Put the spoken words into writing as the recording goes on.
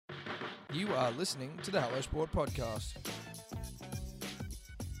You are listening to the Hello Sport podcast.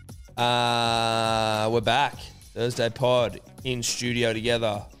 We're back. Thursday pod in studio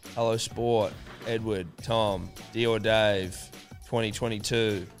together. Hello Sport, Edward, Tom, Dior Dave,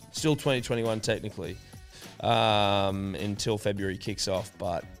 2022. Still 2021 technically. Until February kicks off,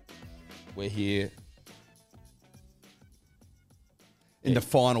 but we're here. In the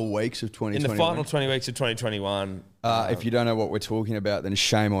final weeks of 2021. In the final 20 weeks of 2021. If you don't know what we're talking about, then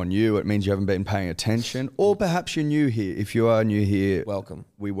shame on you. It means you haven't been paying attention. Or perhaps you're new here. If you are new here, welcome.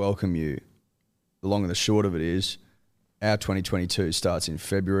 We welcome you. The long and the short of it is, our 2022 starts in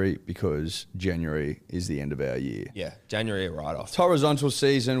February because January is the end of our year. Yeah, January right off. It's horizontal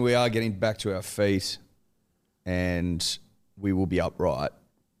season. We are getting back to our feet. And we will be upright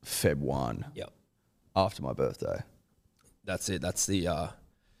Feb 1. Yep. After my birthday. That's it. That's the,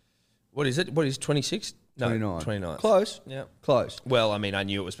 what is it? What is 26? No, 29. 29. Close. Yeah. Close. Well, I mean, I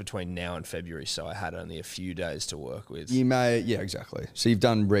knew it was between now and February, so I had only a few days to work with. You may, yeah, exactly. So you've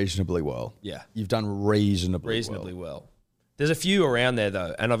done reasonably well. Yeah. You've done reasonably well. There's a few around there,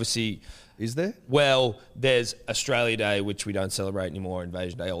 though, and obviously... Is there? Well, there's Australia Day, which we don't celebrate anymore,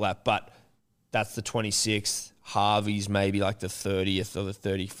 Invasion Day, all that, but that's the 26th. Harvey's maybe like the 30th or the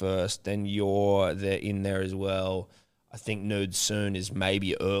 31st. Then they're in there as well. I think Nude Soon is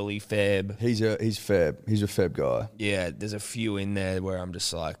maybe early Feb. He's Feb. He's a Feb guy. Yeah, there's a few in there where I'm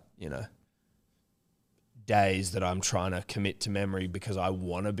just like, days that I'm trying to commit to memory because I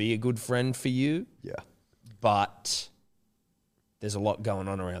want to be a good friend for you. Yeah. But there's a lot going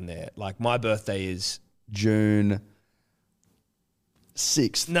on around there. Like my birthday is June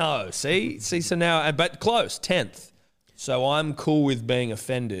 6th. No, see, so now, but close, 10th. So I'm cool with being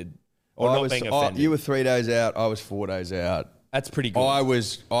offended. Or not being offended. You were 3 days out. I was 4 days out. That's pretty good.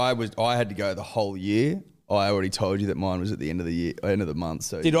 I had to go the whole year. I already told you that mine was at the end of the year, end of the month.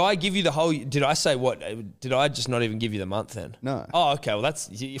 So did I give you the whole? Did I say what? Did I just not even give you the month then? No. Oh, okay. Well, that's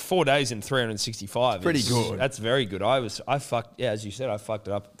 4 days in 365. Pretty good. That's very good. I fucked. Yeah, as you said, I fucked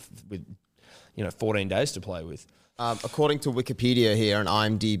it up with 14 days to play with. According to Wikipedia here on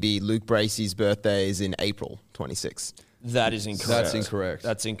IMDb, Luke Bracey's birthday is in April 26th. That is incorrect. That's incorrect.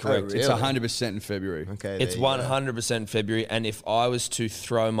 That's incorrect. Oh, really? It's 100% in February. Okay, it's 100% February, and if I was to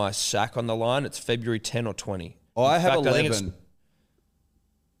throw my sack on the line, it's February 10 or 20. I have 11.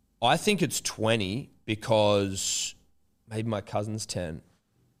 I think it's 20 because maybe my cousin's 10.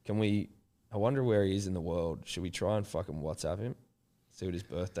 I wonder where he is in the world. Should we try and fucking WhatsApp him? See what his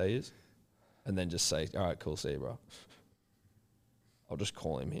birthday is? And then just say, all right, cool, see you, bro. I'll just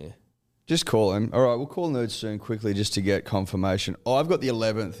call him here. Just call him. All right, we'll call Nude soon quickly just to get confirmation. Oh, I've got the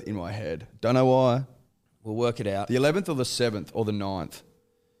 11th in my head. Don't know why. We'll work it out. The 11th or the 7th or the 9th?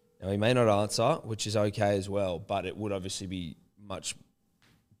 Now, he may not answer, which is okay as well, but it would obviously be much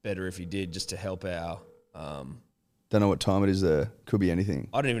better if he did just to help our... Don't know what time it is there. Could be anything.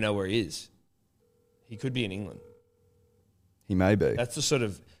 I don't even know where he is. He could be in England. He may be. That's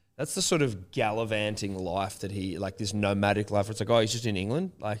the sort of gallivanting life that he, like this nomadic life where it's like, oh, he's just in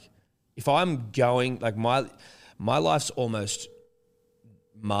England. Like, if I'm going, like my life's almost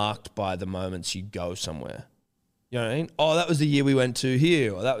marked by the moments you go somewhere. You know what I mean? Oh, that was the year we went to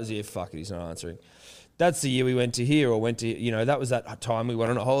here, or that was the year, fuck it, he's not answering. That's the year we went to here, or went to, that was that time we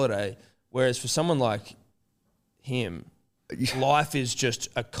went on a holiday. Whereas for someone like him, life is just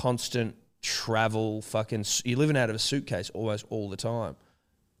a constant travel fucking, you're living out of a suitcase almost all the time.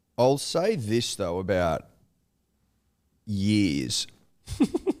 I'll say this, though, about years.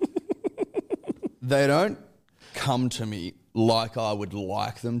 They don't come to me like I would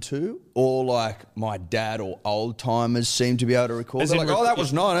like them to, or like my dad or old timers seem to be able to recall. They're like, oh, that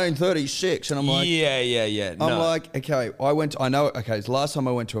was 1936. And I'm like... Yeah. I'm like, okay, the last time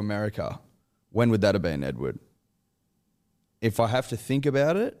I went to America, when would that have been, Edward? If I have to think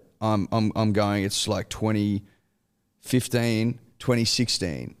about it, I'm going, it's like 2015,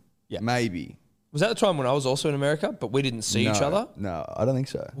 2016. Yeah. Maybe. Was that the time when I was also in America, but we didn't see each other? No, I don't think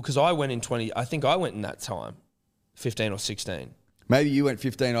so. Because I went in I think I went in that time, 15 or 16. Maybe you went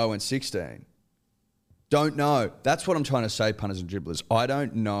 15, I went 16. Don't know. That's what I'm trying to say, punters and dribblers. I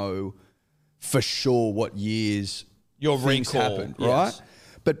don't know for sure what years things happened, right?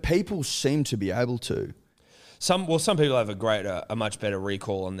 But people seem to be able to. Some people have a much better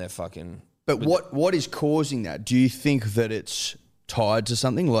recall on their fucking... But what is causing that? Do you think that it's tied to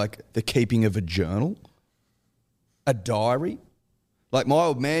something like the keeping of a journal, a diary? Like my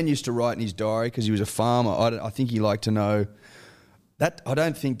old man used to write in his diary because he was a farmer. I think he liked to know that. I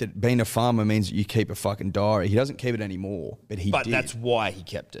don't think that being a farmer means that you keep a fucking diary. He doesn't keep it anymore, but he did. But that's why he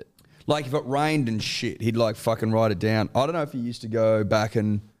kept it. Like if it rained and shit, he'd like fucking write it down. I don't know if he used to go back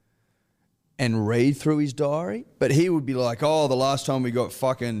and and read through his diary, but he would be like, oh, the last time we got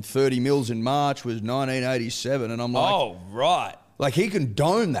fucking 30 mils in March was 1987. And I'm like, Oh, right. like he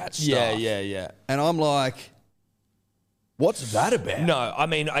condoned that stuff. Yeah. And I'm like, what's that about? No, I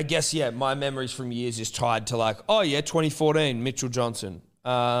mean, I guess, my memories from years is tied to like, 2014, Mitchell Johnson,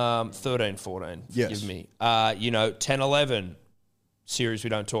 13-14, Yes. forgive me. 10-11, series we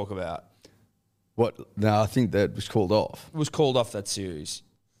don't talk about. What? No, I think that was called off. It was called off that series.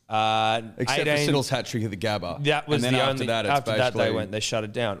 Except 18, for Siddle's hat trick at the Gabba. That was and then the after only. that, it's after that, basically, they shut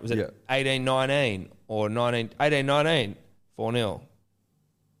it down. Was it Yeah. 18-19 or 18-19, 4-0?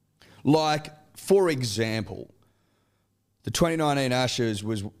 Like, for example, the 2019 Ashes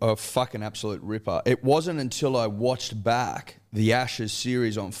was a fucking absolute ripper. It wasn't until I watched back the Ashes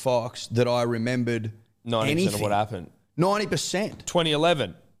series on Fox that I remembered 90% anything. of what happened. 90%.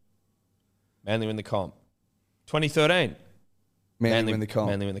 2011, Manly win the comp. 2013, Manly win the comp.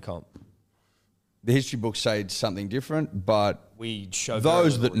 Manly win the comp. The history books say something different, but We show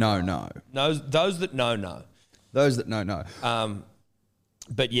those that know, know. Those that know. Those that know.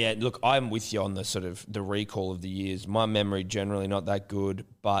 But yeah, look, I'm with you on the sort of the recall of the years. My memory generally not that good,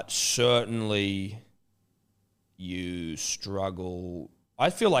 but certainly you struggle. I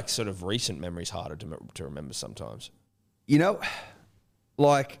feel like sort of recent memory's harder to remember sometimes. You know,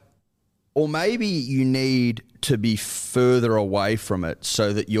 like, or maybe you need to be further away from it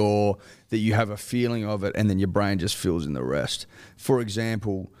so that you have a feeling of it and then your brain just fills in the rest. For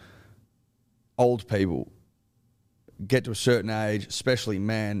example, old people get to a certain age, especially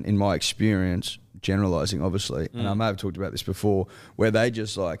men, in my experience, generalizing obviously, and I may have talked about this before, where they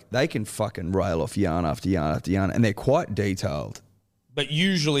just like, they can fucking rail off yarn after yarn after yarn, and they're quite detailed. But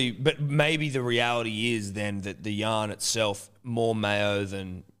maybe the reality is then that the yarn itself more mayo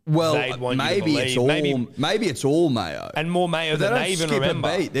than they'd want maybe you to believe. maybe it's all mayo, and more mayo than they even remember.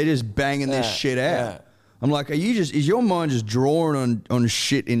 A beat. They're just banging this shit out. Yeah. I'm like, is your mind just drawing on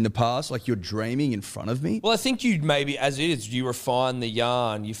shit in the past, like you're dreaming in front of me? Well, I think you maybe, as it is, you refine the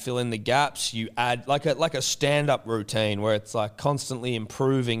yarn, you fill in the gaps, you add like a stand-up routine where it's like constantly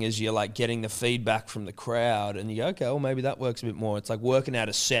improving as you're like getting the feedback from the crowd, and you go, okay, well maybe that works a bit more. It's like working out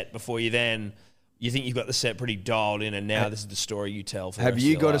a set before you think you've got the set pretty dialed in, and now this is the story you tell. For the Have rest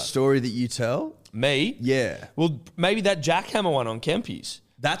you of your got a life. story that you tell? Me? Yeah. Well, maybe that jackhammer one on Kempy's.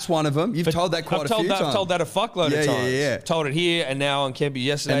 That's one of them. You've told that quite a few times. I've told that a fuckload of times. Yeah. Told it here and now on Kempy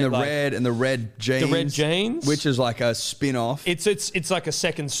yesterday. And the red jeans. The red jeans. Which is like a spin-off. It's like a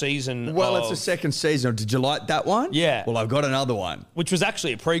second season. Well, it's a second season. Did you like that one? Yeah. Well, I've got another one. Which was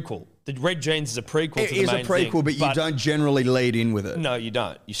actually a prequel. The red jeans is a prequel to the main thing. It is a prequel, but you don't generally lead in with it. No, you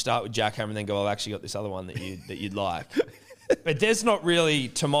don't. You start with Jackhammer and then go, I've actually got this other one that you'd like. But there's not really,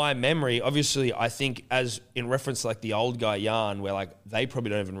 to my memory, obviously, I think as in reference to like the old guy yarn, where like they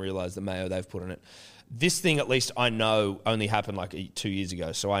probably don't even realize the mayo they've put in it. This thing, at least I know, only happened like 2 years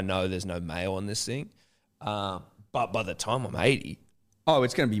ago, so I know there's no mayo on this thing. But by the time I'm 80, oh,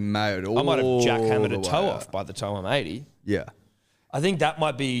 it's going to be mayoed all I might have jackhammered the a toe way off by the time I'm 80. Yeah. I think that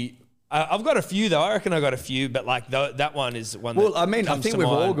might be. I've got a few though. I reckon I got a few, but like that one is one. Well, that I mean, I comes think to we've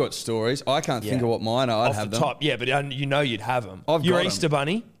mind all got stories. I can't think of what mine are. I'd off have the them. top. Yeah, but you'd have them. I've Your got 'em. Easter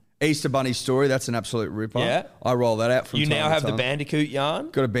Bunny. Easter Bunny story, that's an absolute ripper. Yeah. I roll that out from You time now to have the time. Bandicoot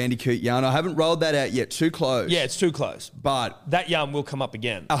yarn. Got a Bandicoot yarn. I haven't rolled that out yet. Too close. Yeah, it's too close. But That yarn will come up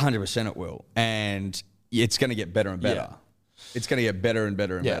again. 100% it will. And it's going to get better and better. Yeah. It's going to get better and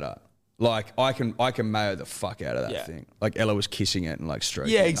better and Yeah. better. Like, I can mayo the fuck out of that Yeah. thing. Like, Ella was kissing it and, like,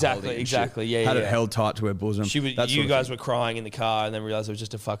 stroking Yeah, it and exactly, holding it and exactly. shit. Yeah, Had yeah. it held tight to her bosom. You guys were crying in the car and then realized it was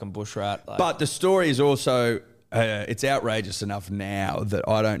just a fucking bush rat. Like, But the story is also, it's outrageous enough now that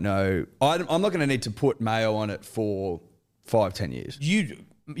I don't know. I'm not going to need to put mayo on it for 5-10 years.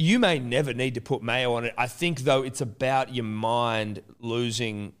 you may never need to put mayo on it. I think though it's about your mind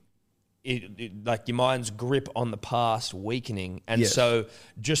losing like your mind's grip on the past weakening, and Yes. so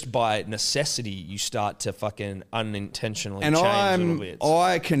just by necessity you start to fucking unintentionally change little bits.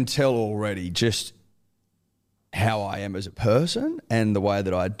 I can tell already just how I am as a person and the way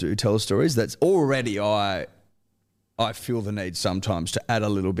that I do tell stories. That's already I feel the need sometimes to add a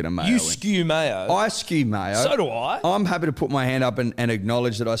little bit of mayo. You in. skew mayo. I skew mayo. So do I. I'm happy to put my hand up and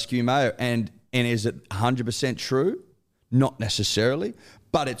acknowledge that I skew mayo. And is it 100% true? Not necessarily.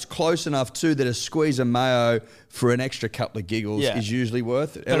 But it's close enough too that a squeeze of mayo for an extra couple of giggles Yeah. is usually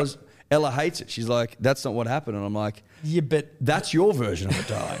worth it. Ella hates it. She's like, that's not what happened. And I'm like, Yeah, but that's your version of it,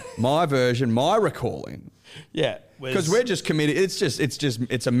 darling. My version, my recalling. yeah, Because we're just committed.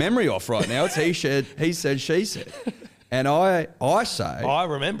 It's a memory off right now. It's he said, she said. And I say, I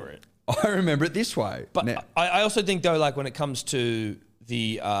remember it. I remember it this way. But Now, I also think though, like when it comes to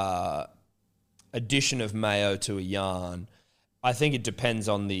the addition of mayo to a yarn, I think it depends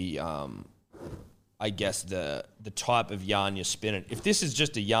on the, I guess, the type of yarn you're spinning. If this is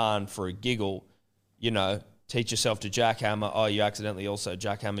just a yarn for a giggle, you know, teach yourself to jackhammer. Oh, you accidentally also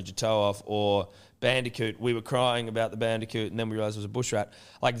jackhammered your toe off. Or bandicoot, we were crying about the bandicoot and then we realised it was a bush rat.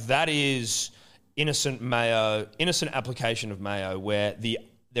 Like, that is innocent mayo, innocent application of mayo where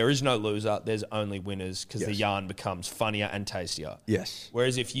there is no loser, there's only winners because the yarn becomes funnier and tastier. Yes.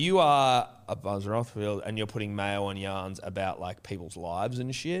 Whereas if you are a Buzz Rothfield and you're putting mayo on yarns about like people's lives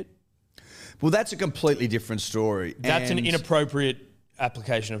and shit, Well, that's a completely different story. that's an And inappropriate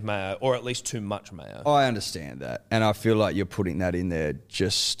application of mayo, or at least too much mayo. I understand that. And I feel like you're putting that in there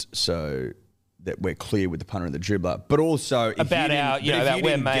just so that we're clear with the punter and the dribbler. But also, if About you our- didn't- you know, but if about you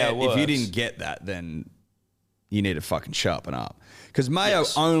where didn't mayo get, If you works. didn't get that, then you need to fucking sharpen up. Because mayo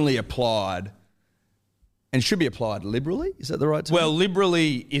Yes. only applied and should be applied liberally. Is that the right term? Well,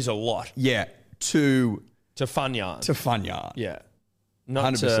 liberally is a lot yeah, to fun yarn. fun yarn. Yeah. Not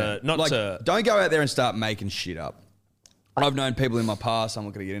 100%. to, not like, to, don't go out there and start making shit up. I've known people in my past, I'm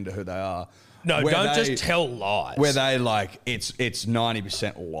not going to get into who they are. no, where don't they- just tell lies. Where they like, it's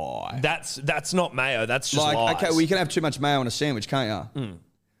 90% lie. That's not mayo, that's just Like, lies. okay, well, you can have too much mayo on a sandwich, can't you?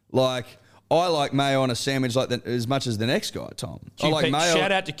 Like, I like mayo on a sandwich as much as the next guy, Tom. I like mayo.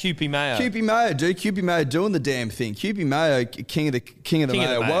 Shout out to QP Mayo. QP Mayo, dude. QP Mayo doing the damn thing. QP Mayo, king of the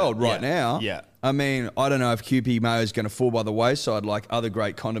mayo world right now. Yeah. I mean, I don't know if QP Mayo is going to fall by the wayside like other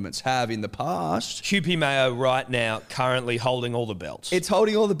great condiments have in the past. QP Mayo right now currently holding all the belts. It's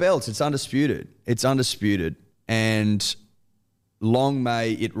holding all the belts. It's undisputed. And long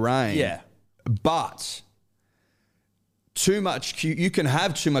may it reign. Yeah. But you can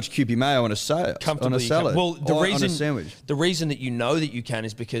have too much QP Mayo on a salad. Comfortably you can. Well, on a sandwich. the reason that you know that you can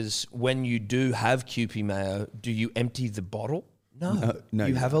is because when you do have QP Mayo, do you empty the bottle? No,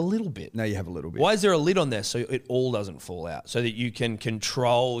 you have a little bit. No, you have a little bit. Why is there a lid on there so it all doesn't fall out, so that you can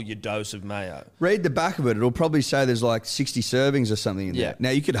control your dose of mayo? Read the back of it. It'll probably say there's like 60 servings or something in Yeah. there. Now,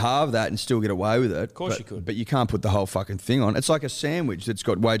 you could halve that and still get away with it. Of course you could. But you can't put the whole fucking thing on. It's like a sandwich that's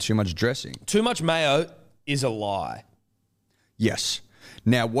got way too much dressing. Too much mayo is a lie. Yes.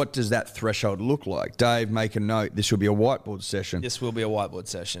 Now, what does that threshold look like? Dave, make a note. This will be a whiteboard session. This will be a whiteboard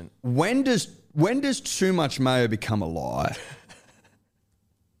session. When does too much mayo become a lie?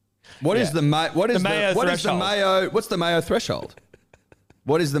 What's the mayo threshold?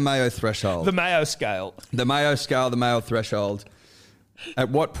 What is the mayo threshold? The mayo scale. The mayo scale, the mayo threshold. At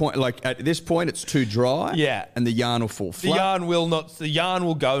what point? Like at this point, it's too dry. Yeah. and the yarn will fall flat. The yarn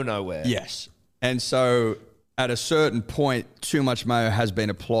will go nowhere. Yes, and so at a certain point, too much mayo has been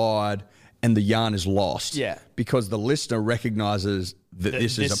applied, and the yarn is lost. Yeah. because the listener recognizes that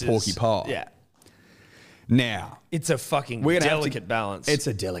this is a porky pie. Yeah. Now It's a fucking we're gonna have to- delicate balance. It's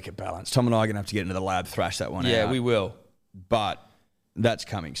a delicate balance. Tom and I are going to have to get into the lab, thrash that one out. yeah, we will. But that's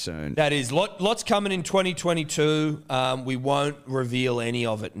coming soon. That is lots coming in 2022. We won't reveal any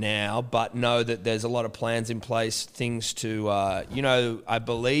of it now, but know that there's a lot of plans in place. Things to, I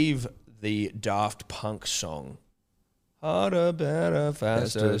believe the Daft Punk song, harder, better,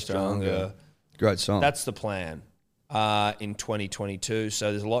 faster, stronger. Great song. That's the plan in 2022.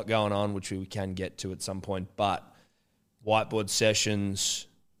 So there's a lot going on, which we can get to at some point. But whiteboard sessions,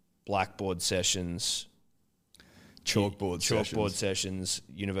 blackboard sessions, chalkboard sessions,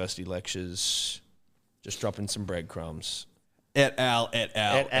 university lectures, just dropping some breadcrumbs. Et al.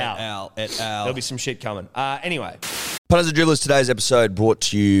 There'll be some shit coming. Anyway. Punters and Dribblers, today's episode brought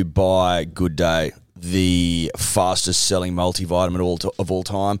to you by Good Day, the fastest selling multivitamin of all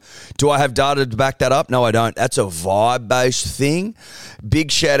time. Do I have data to back that up? No, I don't. That's a vibe-based thing.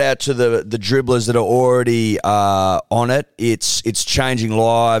 Big shout out to the dribblers that are already on it. It's changing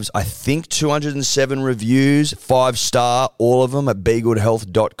lives. I think 207 reviews, 5-star, all of them at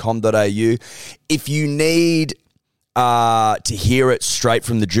begoodhealth.com.au. If you need to hear it straight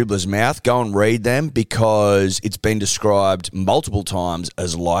from the dribbler's mouth, go and read them because it's been described multiple times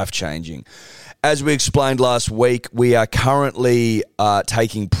as life-changing. As we explained last week, we are currently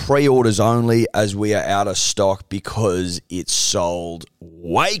taking pre-orders only as we are out of stock because it's sold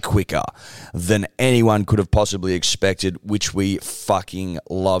way quicker than anyone could have possibly expected, which we fucking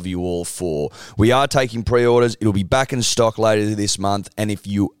love you all for. We are taking pre-orders. It'll be back in stock later this month, and if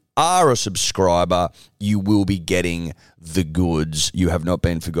you are a subscriber, you will be getting the goods. You have not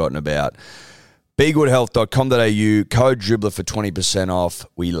been forgotten about. BeGoodHealth.com.au, code dribbler for 20% off.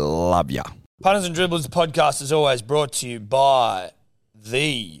 We love ya. Punters and Dribblers, the podcast is always brought to you by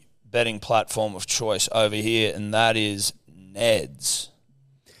the betting platform of choice over here, and that is Neds.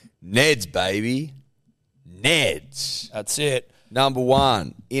 Neds, baby. Neds. That's it. Number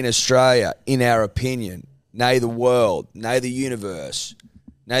one in Australia, in our opinion, nay the world, nay the universe,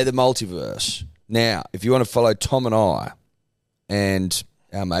 nay the multiverse. Now, if you want to follow Tom and I and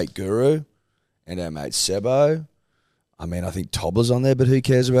our mate Guru and our mate Sebo, I mean, I think Toddler's on there, but who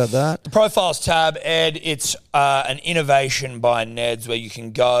cares about that? The Profiles tab, Ed, it's an innovation by Ned's where you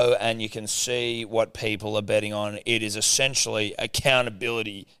can go and you can see what people are betting on. It is essentially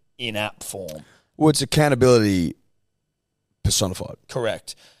accountability in app form. Well, it's accountability personified.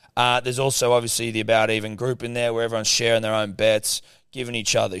 Correct. There's also obviously the About Even group in there where everyone's sharing their own bets, giving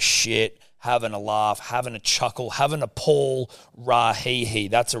each other shit, having a laugh, having a chuckle, having a Paul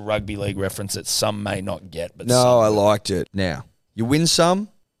Rahihi. That's a rugby league reference that some may not get. But No, I liked it. Now, you win some,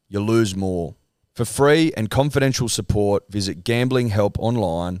 you lose more. For free and confidential support, visit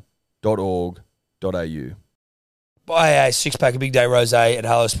gamblinghelponline.org.au. Buy a six-pack of Big Day Rosé at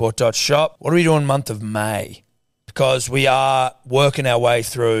hellosport.shop. What are we doing month of May? Because we are working our way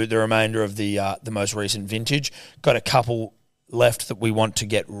through the remainder of the most recent vintage. Got a couple left that we want to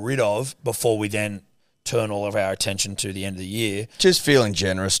get rid of before we then turn all of our attention to the end of the year. Just feeling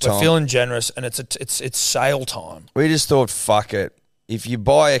generous, Tom. We're feeling generous, and it's sale time. We just thought, fuck it. If you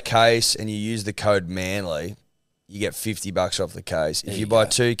buy a case and you use the code MANLY, you get $50 off the case. If you buy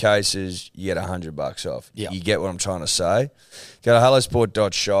 2 cases, you get $100 off. Yep. You get what I'm trying to say? Go to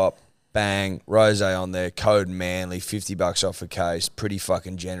hellosport.shop. Bang, rosé on there, code MANLY, $50 off a case. Pretty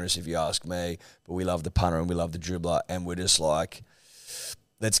fucking generous if you ask me. But we love the punter and we love the dribbler, and we're just like,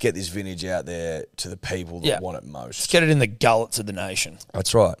 let's get this vintage out there to the people that want it most. Let's get it in the gullets of the nation.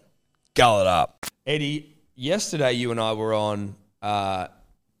 That's right. Gull it up. Eddie, yesterday you and I were on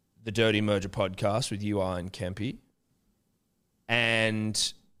the Dirty Merger podcast with UI and Kempy.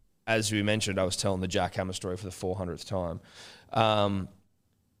 And as we mentioned, I was telling the Jack Hammer story for the 400th time.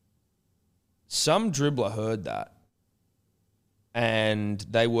 Some dribbler heard that, and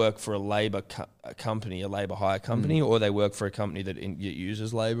they work for a labour company, a labour hire company, or they work for a company that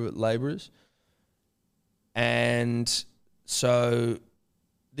uses labourers. And so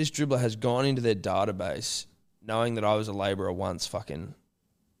this dribbler has gone into their database knowing that I was a labourer once fucking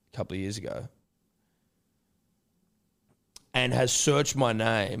a couple of years ago and has searched my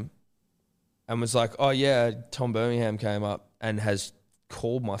name and was like, oh, yeah, Tom Birmingham came up, and has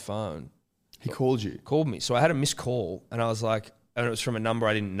called my phone. He called you? Called me. So I had a missed call, and I was like, and it was from a number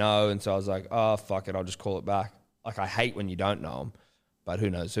I didn't know, and so I was like, oh, fuck it, I'll just call it back. Like, I hate when you don't know them, but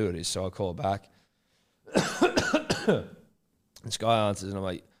who knows who it is, so I call it back. This guy answers, and I'm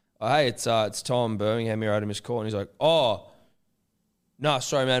like, oh, hey, it's Tom Birmingham here. I had a missed call. And he's like, oh, no,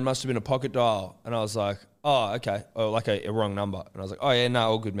 sorry, man, must have been a pocket dial. And I was like, oh, okay. Oh, like a wrong number. And I was like, oh, yeah, no,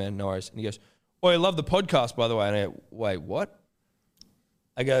 all good, man, no worries. And he goes, oh, I love the podcast, by the way. And I go, wait, what?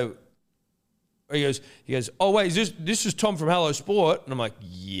 I go, he goes, oh, wait, this is Tom from Hello Sport? And I'm like,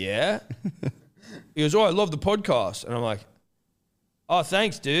 yeah. He goes, oh, I love the podcast. And I'm like, oh,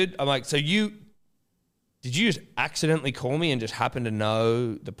 thanks, dude. I'm like, so did you just accidentally call me and just happen to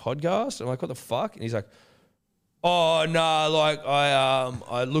know the podcast? I'm like, what the fuck? And he's like, oh, no, like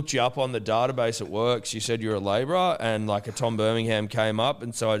I looked you up on the database at work. So you said you're a labourer, and like a Tom Birmingham came up,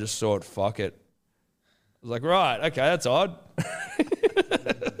 and so I just thought, fuck it. I was like, right, okay, that's odd.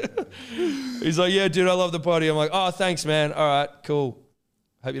 He's like, yeah, dude, I love the potty. I'm like, oh, thanks, man. All right, cool.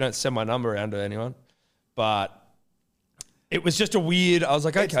 Hope you don't send my number around to anyone. But it was just a weird, I was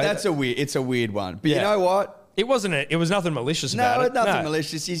like, okay. It's a weird one. But Yeah. you know what? It nothing malicious about it. Nothing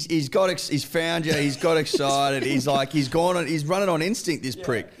malicious. He's found you. He's got excited. He's like, he's running on instinct, this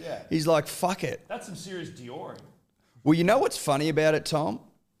prick. Yeah. He's like, fuck it. That's some serious Dioring. Well, you know what's funny about it, Tom?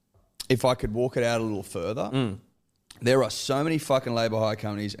 If I could walk it out a little further, there are so many fucking labour hire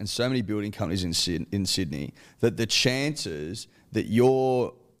companies and so many building companies in Sydney that the chances that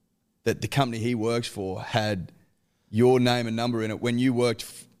the company he works for had your name and number in it when you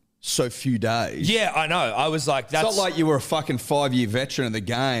worked so few days. Yeah, I know. I was like, that's It's not like you were a fucking 5-year veteran of the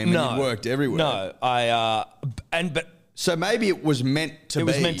game and you worked everywhere. No, So maybe it was meant to be. It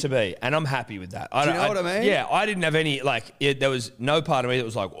was meant to be, and I'm happy with that. Do you know what I mean? Yeah, I didn't have any, there was no part of me that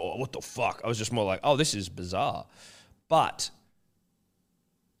was like, oh, what the fuck? I was just more like, oh, this is bizarre. But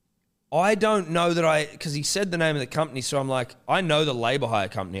I don't know that because he said the name of the company, so I'm like, I know the labour hire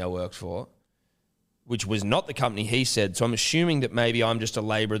company I worked for, which was not the company he said, so I'm assuming that maybe I'm just a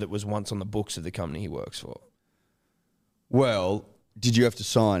labourer that was once on the books of the company he works for. Well, did you have to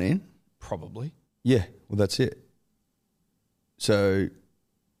sign in? Probably. Yeah, well, that's it. So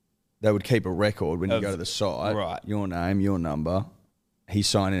they would keep a record when you go to the site. Right. Your name, your number. He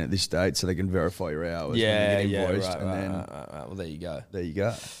signed in at this date so they can verify your hours. Yeah, when you get invoiced, right, and then right. Well, there you go. there you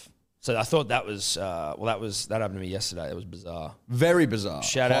go. So I thought that was that happened to me yesterday. It was bizarre. Very bizarre.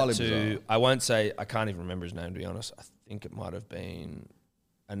 Shout out Highly to bizarre. I won't say I can't even remember his name to be honest. I think it might have been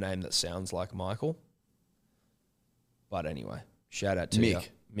a name that sounds like Michael. But anyway, shout out to Mick. you.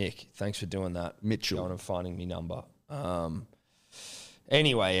 Mick, thanks for doing that. Mitchell. Going and finding me number.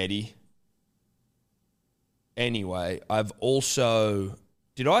 Anyway, Eddie. Anyway, I've also...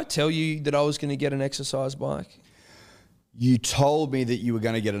 Did I tell you that I was going to get an exercise bike? You told me that you were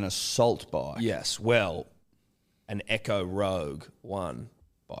going to get an assault bike. Yes. Well, an Echo Rogue 1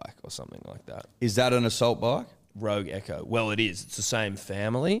 bike or something like that. Is that an assault bike? Rogue Echo. Well, it is. It's the same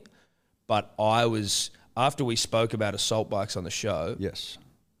family. But I was... After we spoke about assault bikes on the show... Yes.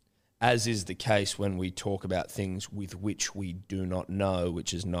 As is the case when we talk about things with which we do not know,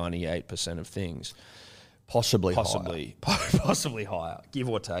 which is 98% of things. Possibly higher, give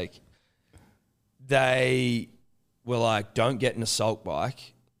or take. They were like, don't get an assault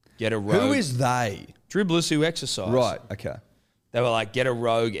bike, get a Rogue. Who is they? Dribblers who exercise. Right, okay. They were like, get a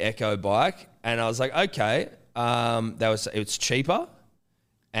Rogue Echo bike. And I was like, okay. It's cheaper.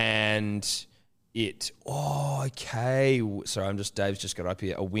 And okay. Sorry, Dave's just got up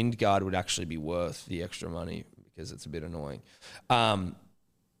here. A wind guard would actually be worth the extra money because it's a bit annoying. I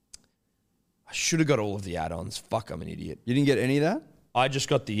should have got all of the add-ons. Fuck, I'm an idiot. You didn't get any of that? I just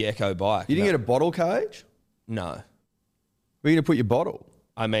got the Echo bike. You didn't get a bottle cage? No. Where are you going to put your bottle?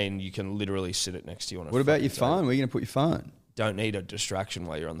 I mean, you can literally sit it next to you on a What about your fucking phone? thing. Where are you going to put your phone? Don't need a distraction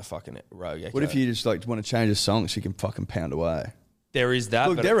while you're on the fucking Rogue Echo. What if you just like want to change a song so you can fucking pound away? There is that.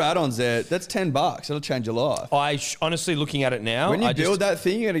 Look, but there are add-ons there. That's $10. It'll change your life. Honestly, looking at it now, When you build that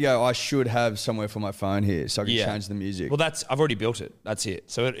thing, you're going to go, I should have somewhere for my phone here so I can change the music. Well, I've already built it. That's it.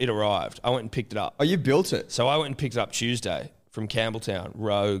 So it arrived. I went and picked it up. Oh, you built it? So I went and picked it up Tuesday from Campbelltown,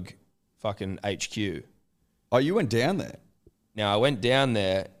 Rogue fucking HQ. Oh, you went down there? Now, I went down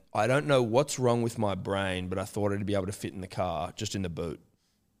there. I don't know what's wrong with my brain, but I thought it'd be able to fit in the car, just in the boot.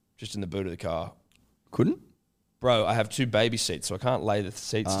 Just in the boot of the car. Couldn't? Bro, I have 2 baby seats, so I can't lay the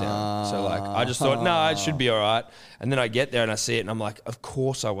seats down. So, like, I just thought, no, it should be all right. And then I get there and I see it, and I'm like, of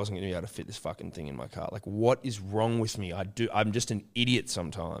course I wasn't going to be able to fit this fucking thing in my car. Like, what is wrong with me? I'm just an idiot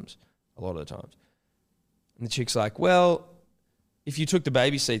sometimes, a lot of the times. And the chick's like, well, if you took the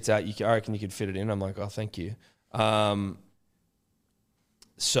baby seats out, I reckon you could fit it in. I'm like, oh, thank you.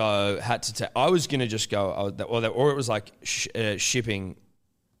 So had to take. I was gonna just go, or it was like shipping.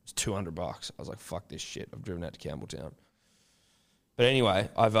 It's $200. I was like, fuck this shit. I've driven out to Campbelltown. But anyway,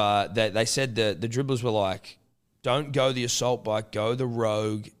 they said the dribblers were like, don't go the assault bike, go the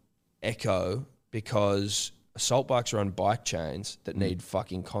Rogue Echo, because assault bikes are on bike chains that need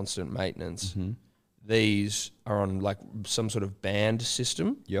fucking constant maintenance. Mm-hmm. These are on like some sort of band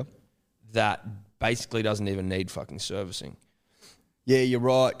system. Yep. That basically doesn't even need fucking servicing. Yeah, you're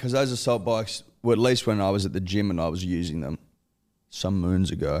right, because those assault bikes, well, at least when I was at the gym and I was using them some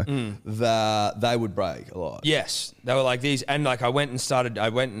moons ago, they would break a lot. Yes, they were like these. And like I went and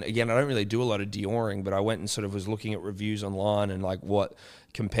again, I don't really do a lot of Dioring, but I went and sort of was looking at reviews online and like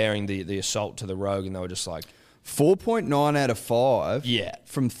comparing the Assault to the Rogue, and they were just like... 4.9 out of 5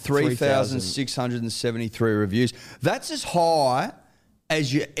 from 3,673 reviews. That's as high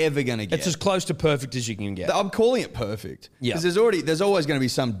as you're ever going to get. It's as close to perfect as you can get. I'm calling it perfect. Yeah. Because there's always going to be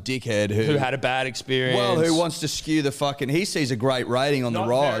some dickhead who had a bad experience. Well, who wants to skew the fucking... He sees a great rating on the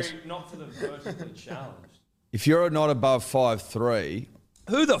rise. Not for the vertically challenged. If you're not above 5'3",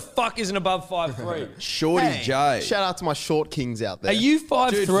 who the fuck isn't above 5'3"? Shorty J. Shout out to my short kings out there. Are you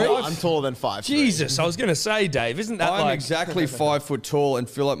 5'3"? I'm taller than 5'3". Jesus, I was going to say, Dave, isn't that I'm like... exactly 5 foot tall and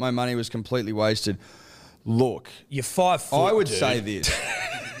feel like my money was completely wasted. Look, You're 5 foot, I would dude. say this.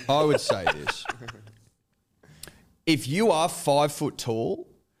 If you are 5 foot tall,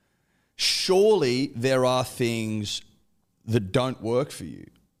 surely there are things that don't work for you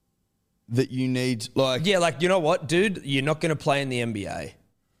that you need, like... Yeah, like, you know what, dude? You're not going to play in the NBA.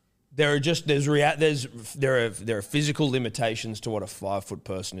 There are physical limitations to what a 5 foot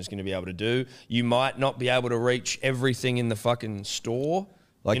person is going to be able to do. You might not be able to reach everything in the fucking store,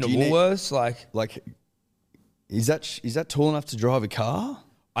 like in a Woolworths. Like, is that tall enough to drive a car?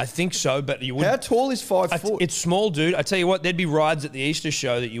 I think so, but you wouldn't. How tall is 5 foot? It's small, dude. I tell you what, there'd be rides at the Easter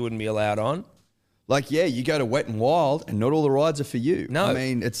show that you wouldn't be allowed on. Like, yeah, you go to Wet and Wild, and not all the rides are for you. No. I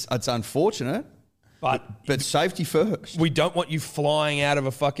mean, it's unfortunate, but safety first. We don't want you flying out of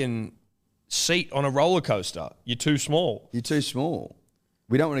a fucking seat on a roller coaster. You're too small. You're too small.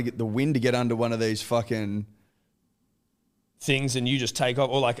 We don't want to get the wind to get under one of these fucking things, and you just take off,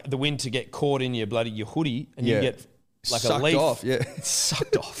 or like the wind to get caught in your hoodie, and you get like sucked a leaf off. Yeah,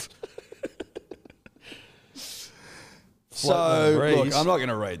 sucked off. floating on So, the breeze. look, I'm not going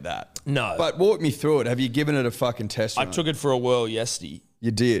to read that. No. But walk me through it. Have you given it a fucking test I run? took it for a whirl yesterday.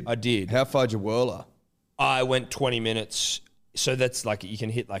 You did? I did. How far'd you whirler? I went 20 minutes. So that's like you can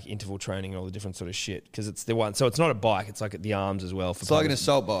hit like interval training and all the different sort of shit because it's the one. So it's not a bike. It's like at the arms as well. It's like an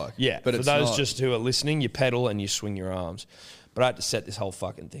assault bike. Yeah. But for it's those not. just who are listening, you pedal and you swing your arms. But I had to set this whole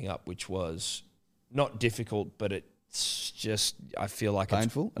fucking thing up, which was not difficult, but it's just, I feel like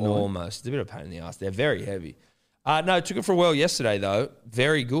Painful? it's Annoying? almost, it's a bit of a pain in the ass. They're very heavy. No, took it for a whirl yesterday though.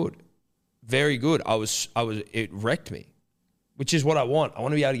 Very good. Very good. It wrecked me, which is what I want. I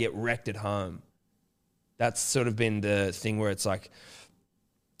want to be able to get wrecked at home. That's sort of been the thing where it's like,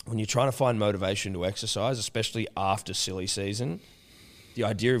 when you're trying to find motivation to exercise, especially after silly season, the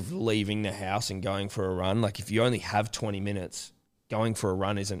idea of leaving the house and going for a run, like if you only have 20 minutes, going for a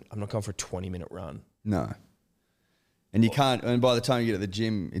run I'm not going for a 20-minute run. No. And you can't, and by the time you get to the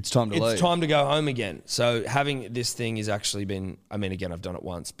gym, it's time to leave. It's time to go home again. So having this thing has actually been, I mean, again, I've done it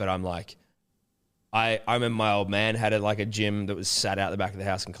once, but I'm like, I remember my old man had a gym that was sat out the back of the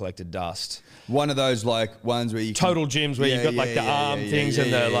house and collected dust. One of those like ones where you can, Total gyms where you've got like the arm things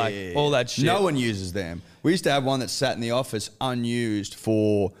and the like all that shit. No one uses them. We used to have one that sat in the office unused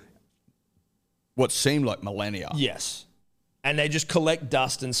for what seemed like millennia. Yes. And they just collect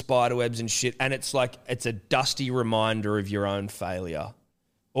dust and spider webs and shit. And it's like, it's a dusty reminder of your own failure.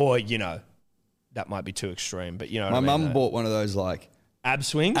 Or, that might be too extreme, but My what I mean, mum though. bought one of those like Ab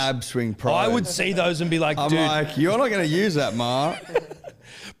swings? ab swing pro. I would see those and be like, I'm dude. like, you're not going to use that, Ma.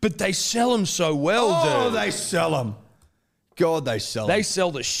 But they sell them so well, Oh, dude. they sell them. God, they sell They them.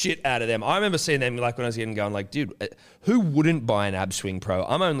 sell the shit out of them. I remember seeing them like when I was getting going, like, dude, who wouldn't buy an ab swing pro?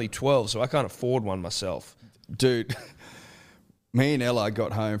 I'm only 12, so I can't afford one myself. Dude, me and Ella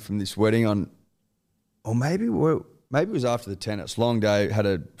got home from this wedding maybe it was after the tennis. Long day,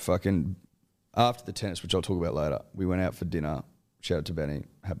 after the tennis, which I'll talk about later. We went out for dinner. Shout out to Benny.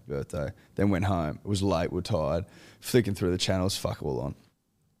 Happy birthday. Then went home. It was late. We were tired. Flicking through the channels, fuck all on.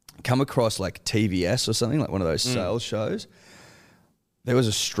 Come across like TVS or something, like one of those sales shows. There was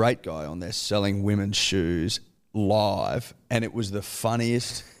a straight guy on there selling women's shoes live, and it was the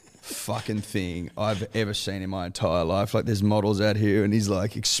funniest fucking thing I've ever seen in my entire life. Like there's models out here and he's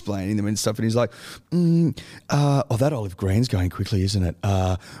like explaining them and stuff, and he's like, that olive green's going quickly, isn't it?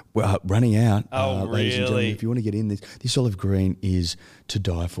 Running out. Oh, ladies and gentlemen, really? if you want to get in this olive green is to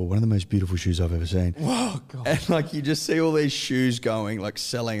die for. One of the most beautiful shoes I've ever seen. Oh, God. And like you just see all these shoes going, like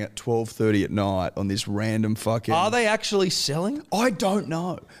selling at 12:30 at night on this random fucking. Are they actually selling? I don't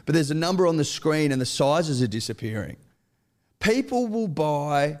know, but there's a number on the screen and the sizes are disappearing. People will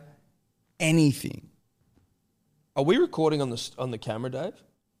buy anything. Are we recording on the camera, Dave?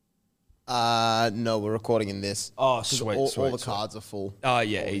 No, we're recording in this. Oh, 'Cause sweet, all sweet, the sweet. cards are full. Oh,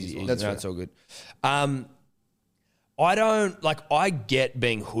 yeah, easy. That's No, right. it's all good. I don't, like, I get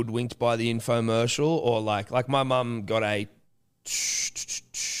being hoodwinked by the infomercial or like my mum got a,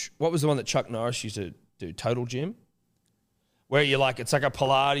 what was the one that Chuck Norris used to do? Total Gym? Where you're like, it's like a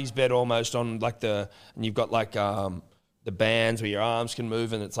Pilates bed almost on like and you've got like, the bands where your arms can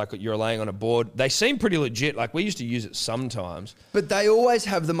move and it's like you're laying on a board. They seem pretty legit. Like we used to use it sometimes. But they always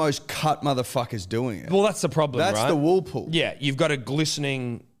have the most cut motherfuckers doing it. Well, that's the problem, That's right? the wool pull. Yeah, you've got a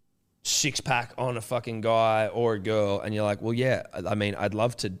glistening six-pack on a fucking guy or a girl and you're like, well, yeah, I mean, I'd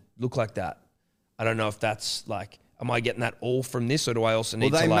love to look like that. I don't know if that's like, am I getting that all from this or do I also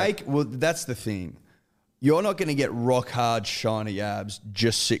need That's the thing. You're not going to get rock hard shiny abs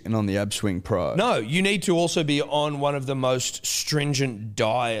just sitting on the ab swing pro. No, you need to also be on one of the most stringent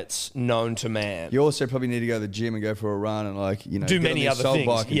diets known to man. You also probably need to go to the gym and go for a run and Do get on many the other assault things.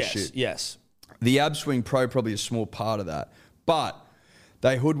 bike and Yes, shit. yes. The ab swing pro probably a small part of that, but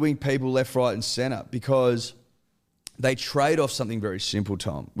they hoodwink people left, right, and center because they trade off something very simple,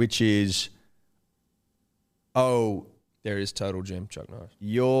 Tom, which is, There is Total Gym, Chuck Norris.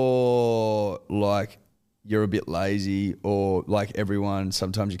 you're a bit lazy, or like everyone,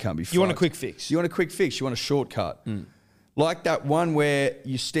 sometimes you can't be fucked. You want a quick fix. You want a quick fix. You want a shortcut. Like that one where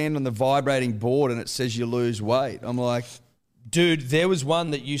you stand on the vibrating board and it says you lose weight. I'm like, Dude, there was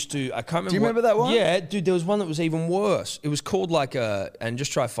one that used to, I can't remember. Do you remember that one? Yeah, dude, there was one that was even worse. It was called like and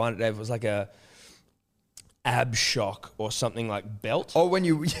just try to find it, Dave. It was like a ab shock or something like belt. when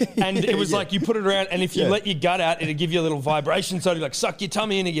you... And it was like you put it around, and if you Yeah. let your gut out, it'd give you a little vibration. So it'd like suck your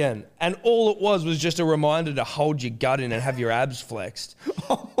tummy in again. And all it was just a reminder to hold your gut in and have your abs flexed.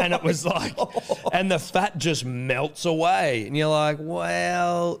 And it was like, and the fat just melts away. And you're like,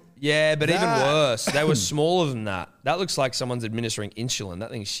 well, yeah, but even That- worse, they were smaller than that. That looks like someone's administering insulin. That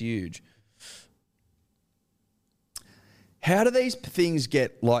thing's huge. How do these things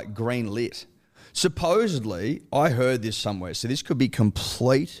get like green lit? Supposedly, I heard this somewhere, so this could be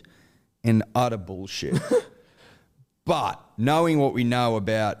complete and utter bullshit. But knowing what we know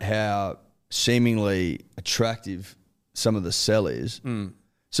about how seemingly attractive some of the cell is,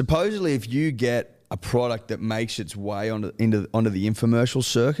 supposedly if you get a product that makes its way onto the infomercial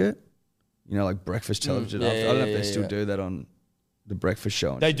circuit, you know, like breakfast television. I don't know if they still do that on the breakfast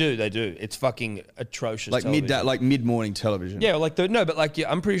show. They do. It's fucking atrocious. Like mid-morning television. Yeah,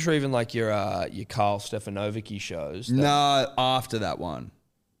 I'm pretty sure even like your Carl Stefanovic shows. No, after that one.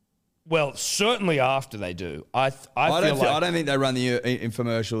 Well, certainly after they do. I don't think they run the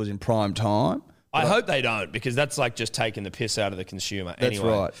infomercials in prime time. I hope they don't, because that's like just taking the piss out of the consumer. That's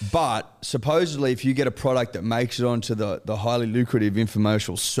right. But supposedly, if you get a product that makes it onto the highly lucrative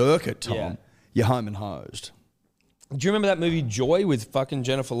infomercial circuit, Tom, you're home and hosed. Do you remember that movie Joy with fucking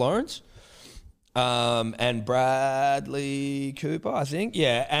Jennifer Lawrence? And Bradley Cooper, I think.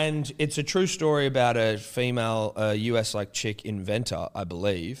 Yeah, and it's a true story about a female US like chick inventor, I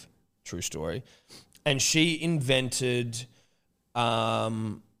believe. True story. And she invented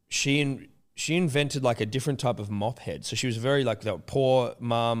she invented like a different type of mop head. So she was very like the poor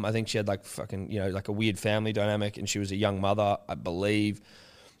mum. I think she had like fucking, like a weird family dynamic, and she was a young mother, I believe.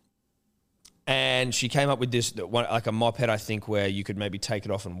 And she came up with this one, like a mop head, I think, where you could maybe take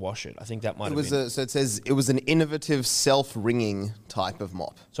it off and wash it. I think that might have been. So it says it was an innovative self-wringing type of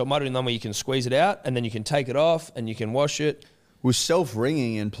mop. So it might have been one where you can squeeze it out and then you can take it off and you can wash it. Well,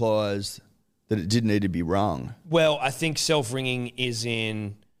 self-wringing implies that it did need to be wrung. Well, I think self-wringing is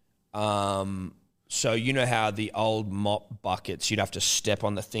in, so you know how the old mop buckets, you'd have to step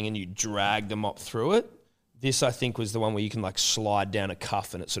on the thing and you drag the mop through it? This, I think, was the one where you can like slide down a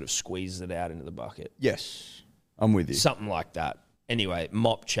cuff and it sort of squeezes it out into the bucket. Yes, I'm with you. Something like that. Anyway,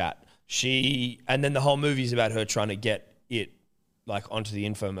 mop chat. And then the whole movie's about her trying to get it like onto the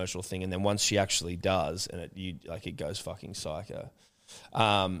infomercial thing, and then once she actually does, and it goes fucking psycho.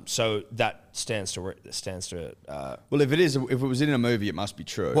 So that stands to. Well, if it was in a movie, it must be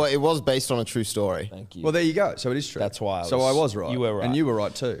true. Well, it was based on a true story. Thank you. Well, there you go. So it is true. That's why. I was right. You were right, and you were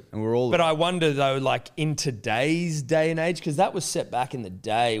right too, and we're all. But I wonder though, like in today's day and age, because that was set back in the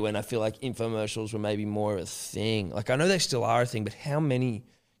day when I feel like infomercials were maybe more of a thing. Like I know they still are a thing, but how many?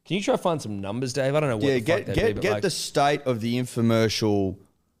 Can you try to find some numbers, Dave? I don't know what. Get the state of the infomercial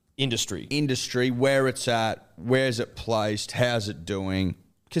industry, where it's at, where's it placed, how's it doing?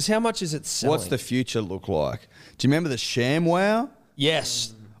 Because how much is it selling? What's the future look like? Do you remember the ShamWow?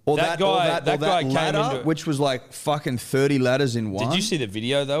 Yes. Or that guy came ladder, into, which was like fucking 30 ladders in one. Did you see the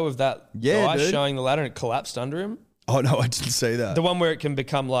video though of that guy showing the ladder and it collapsed under him? Oh no, I didn't see that. The one where it can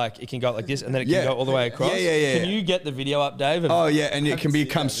become like, it can go like this and then it can go all the way across. Yeah. Can you get the video up, Dave? And it can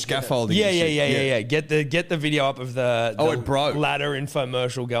become scaffolding. Yeah. Get the video up of the it broke. Ladder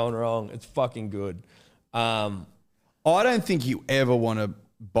infomercial going wrong. It's fucking good. I don't think you ever want to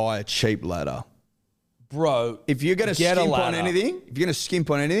buy a cheap ladder. Bro, if you're going to skimp on anything,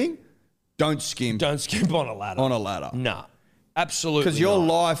 don't skimp. Don't skimp on a ladder. On a ladder. Nah, absolutely. Because your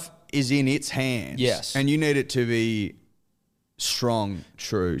life is in its hands. Yes. And you need it to be strong,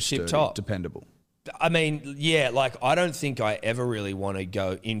 true, sturdy, dependable. I mean, yeah, like I don't think I ever really want to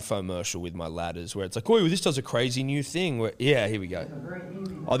go infomercial with my ladders where it's like, oh, this does a crazy new thing. Here we go.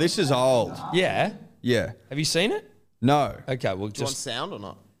 Oh, this is old. Yeah. Yeah. Have you seen it? No. Okay, well, Do you want sound or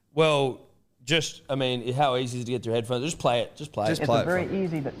not? Well, how easy is it to get through headphones? Just play it. It's a very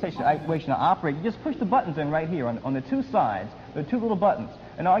easy situation to operate. You just push the buttons in right here on the two sides. There are two little buttons.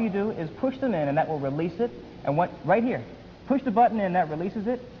 And all you do is push them in, and that will release it. And right here, push the button in, that releases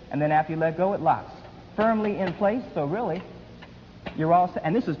it. And then after you let go, it locks firmly in place. So really, you're all set.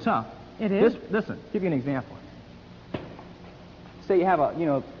 And this is tough. It is? Listen, give you an example. Say you have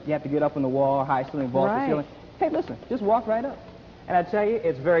you have to get up on the wall, high ceiling, vault the ceiling. Hey, listen, just walk right up. And I tell you,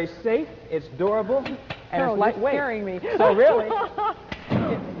 it's very safe, it's durable, and it's lightweight. You're scaring me. So really,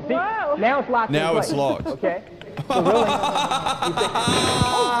 Wow. Now it's locked. Now in it's place. locked. Okay. So really,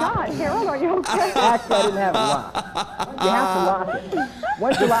 Oh, God, Harold, are you okay? actually, I didn't have it locked. You have to lock it.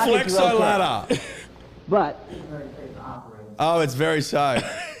 Once you lock it, you're Flexo okay. ladder. But Oh, it's very safe.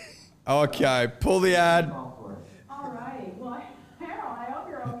 Okay, pull the ad. All right. Well, Harold, I hope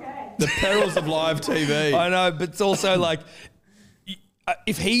you're okay. The perils of live TV. I know, but it's also like,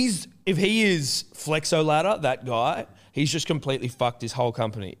 if he is Flexo Ladder, that guy, he's just completely fucked his whole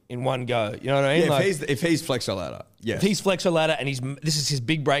company in one go. You know what I mean? Yeah, Like, if he's Flexo Ladder, yes. if he's Flexo Ladder and this is his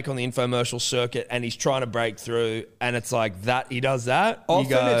big break on the infomercial circuit and he's trying to break through and it's like that, he does that.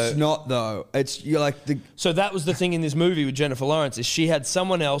 Often it's not though. You're like So that was the thing in this movie with Jennifer Lawrence is she had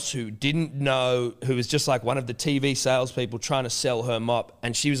someone else who didn't know, who was just like one of the TV salespeople trying to sell her mop,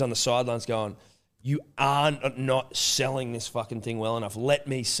 and she was on the sidelines going, you are not selling this fucking thing well enough. Let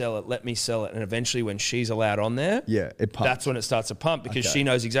me sell it. And eventually when she's allowed on there, it pumps. that's when it starts to pump because she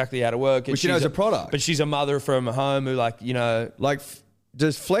knows exactly how to work. But she knows a product. But she's a mother from home who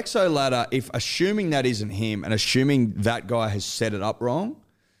does Flexo Ladder, if assuming that isn't him and assuming that guy has set it up wrong,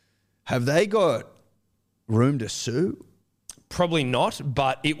 have they got room to sue? Probably not,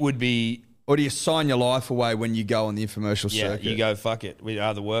 but it would be... Or do you sign your life away when you go on the infomercial circuit? Yeah, you go, fuck it. It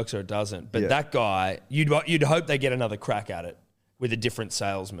either works or it doesn't. But that guy, you'd hope they get another crack at it with a different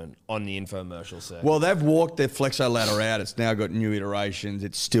salesman on the infomercial circuit. Well, they've walked their Flexo Ladder out. It's now got new iterations.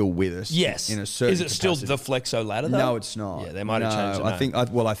 It's still with us. Yes. In a certain Is it still the Flexo Ladder, though? No, it's not. Yeah, they might have changed the name.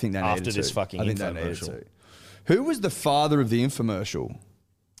 I think they needed After this fucking infomercial. Who was the father of the infomercial?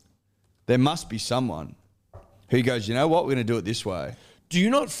 There must be someone who goes, you know what, we're going to do it this way. Do you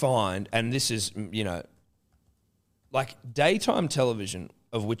not find, and this is, like daytime television,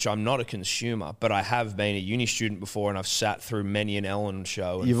 of which I'm not a consumer, but I have been a uni student before and I've sat through many an Ellen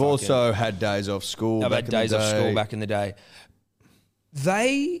show. And You've also had days off school. I've had days off school back in the day.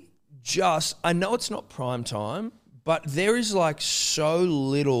 They just, I know it's not prime time, but there is like so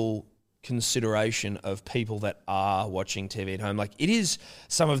little consideration of people that are watching TV at home. Like it is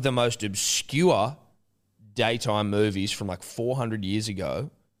some of the most obscure daytime movies from like 400 years ago.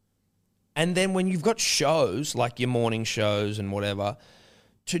 And then when you've got shows like your morning shows and whatever,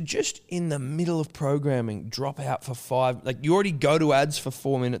 to just in the middle of programming drop out for 5, like you already go to ads for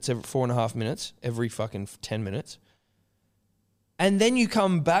 4 minutes, every 4.5 minutes, every fucking 10 minutes. And then you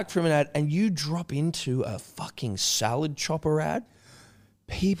come back from an ad and you drop into a fucking salad chopper ad.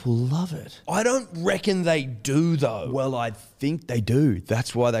 People love it. I don't reckon they do though. Well, I think they do.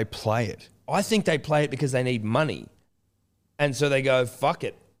 That's why they play it. I think they play it because they need money. And so they go, fuck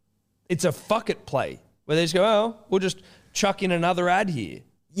it. It's a fuck it play where they just go, oh, we'll just chuck in another ad here.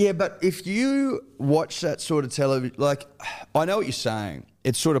 Yeah, but if you watch that sort of television, like, I know what you're saying.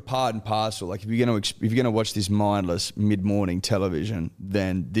 It's sort of part and parcel. Like, if you're going to watch this mindless mid-morning television,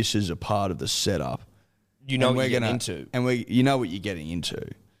 then this is a part of the setup. You know what you're getting into. And you know what you're getting into.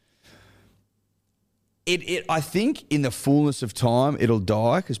 I think in the fullness of time, it'll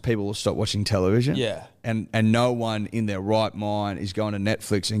die because people will stop watching television. Yeah. And no one in their right mind is going to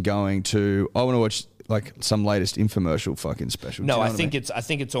Netflix and going to, I want to watch like some latest infomercial fucking special. No, I think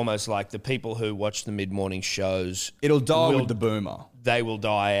it's almost like the people who watch the mid-morning shows. It'll die with the boomer. They will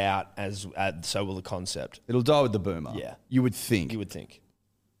die out as so will the concept. It'll die with the boomer. Yeah. You would think.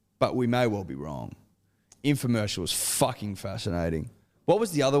 But we may well be wrong. Infomercial was fucking fascinating. What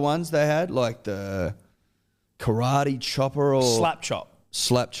was the other ones they had? Like the karate chopper or slap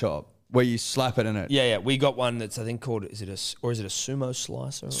chop, where you slap it in it. Yeah. We got one that's I think called is it a sumo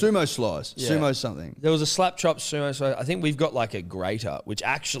slicer? Sumo slice, yeah. Sumo something. There was a slap chop sumo slicer. I think we've got like a grater, which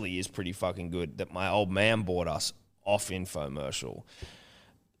actually is pretty fucking good. That my old man bought us off Infomercial,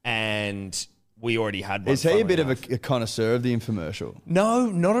 and we already had one. Is he a bit of a connoisseur of the infomercial? No,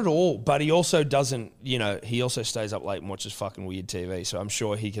 not at all. But he also doesn't, he also stays up late and watches fucking weird TV. So I'm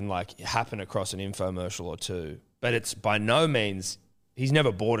sure he can like happen across an infomercial or two. But it's by no means, he's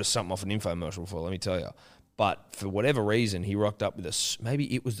never bought us something off an infomercial before, let me tell you. But for whatever reason, he rocked up with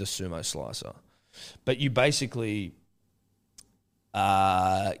maybe it was the sumo slicer. But you basically,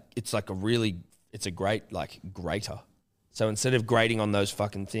 it's like it's a great like grater. So instead of grating on those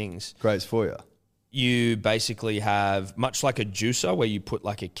fucking things. Grates for you. You basically have, much like a juicer where you put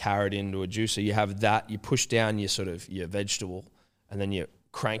like a carrot into a juicer, you have that, you push down your vegetable and then you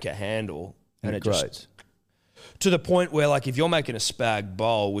crank a handle and it grates. Just, to the point where like if you're making a spag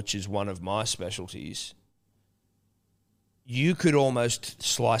bowl, which is one of my specialties, you could almost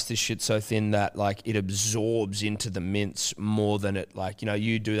slice this shit so thin that like it absorbs into the mince more than it like,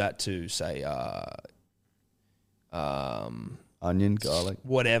 you do that to say, onion, garlic,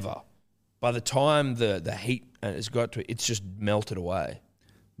 whatever. By the time the heat has got to it, it's just melted away.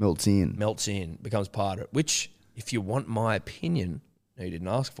 Melts in, becomes part of it. Which, if you want my opinion, no, you didn't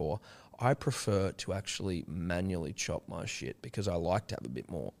ask for, I prefer to actually manually chop my shit because I like to have a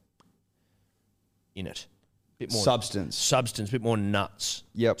bit more in it. Bit more substance, a bit more nuts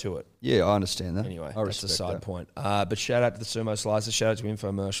to it. Yeah, I understand that. Anyway, I that's a side point. But shout out to the sumo slicer, shout out to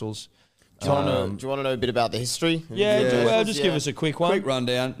Infomercials. Do you want to know a bit about the history? Yeah, just give us a quick one. Quick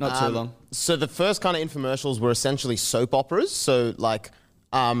rundown, not too long. So the first kind of infomercials were essentially soap operas. So like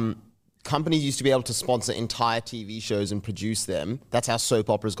companies used to be able to sponsor entire TV shows and produce them. That's how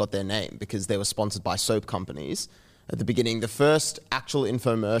soap operas got their name, because they were sponsored by soap companies. At the beginning, the first actual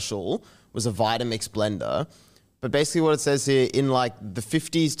infomercial was a Vitamix blender. But basically what it says here, in like the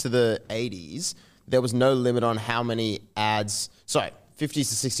 50s to the 80s, there was no limit on how many ads... Sorry, 50s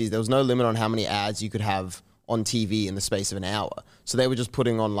to 60s, there was no limit on how many ads you could have on TV in the space of an hour. So they were just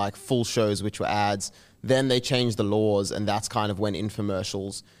putting on like full shows which were ads. Then they changed the laws, and that's kind of when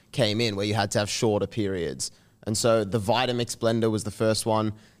infomercials came in, where you had to have shorter periods. And so the Vitamix blender was the first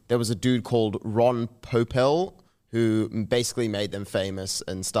one. There was a dude called Ron Popel who basically made them famous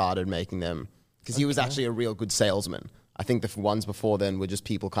and started making them, because he was actually a real good salesman. I think the ones before then were just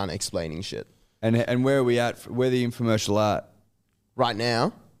people kind of explaining shit. And where are we at? Where the infomercial at? Right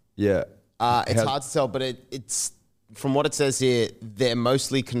now, Yeah. it's hard to tell, but it's from what it says here, they're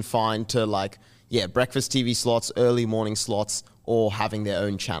mostly confined to like, breakfast TV slots, early morning slots, or having their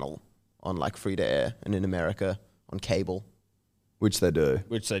own channel on like free to air and in America on cable. Which they do.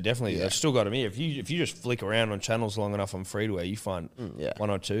 Which they definitely, they've still got them here. If you just flick around on channels long enough on free to air, you find one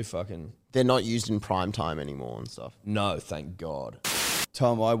or two fucking. They're not used in prime time anymore and stuff. No, thank God.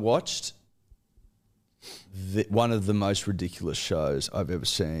 Tom, I watched one of the most ridiculous shows I've ever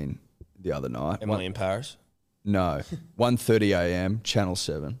seen the other night. Emily in Paris? No. 1:30 a.m., Channel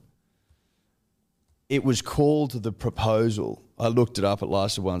 7. It was called The Proposal. I looked it up. It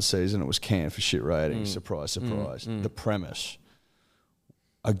lasted one season. It was canned for shit ratings. Surprise, surprise. The premise.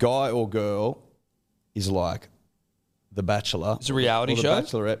 A guy or girl is like The Bachelor. It's a reality show? The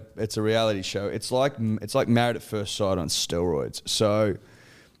Bachelorette. It's a reality show. It's like Married at First Sight on steroids. So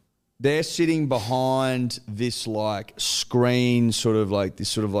they're sitting behind this like screen,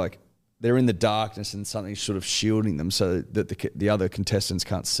 they're in the darkness and something's sort of shielding them so that the other contestants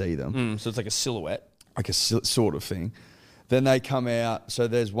can't see them. So it's like a silhouette. Like a sort of thing. Then they come out. So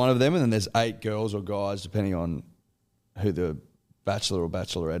there's one of them, and then there's 8 girls or guys, depending on who the bachelor or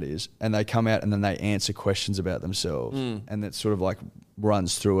bachelorette is. And they come out and then they answer questions about themselves. And that sort of like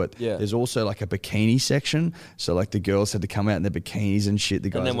runs through it. Yeah. There's also like a bikini section. So like the girls had to come out in their bikinis and shit. The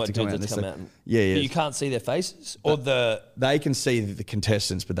guys And then had what to come dudes out. had to and come out? yeah. But you can't see their faces? Or They can see the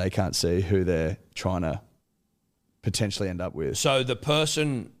contestants, but they can't see who they're trying to potentially end up with. So the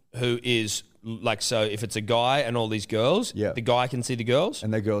person who is like, so if it's a guy and all these girls, Yeah. the guy can see the girls?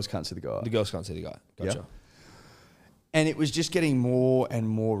 And the girls can't see the guy. The girls can't see the guy. Gotcha. Yeah. And it was just getting more and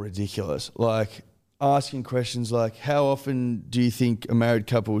more ridiculous. Like asking questions like, how often do you think a married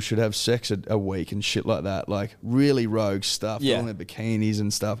couple should have sex a week and shit like that? Like really rogue stuff. Yeah. All in their bikinis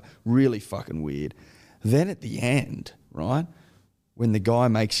and stuff. Really fucking weird. Then at the end, right, when the guy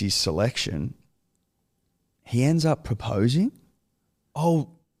makes his selection, he ends up proposing. Oh,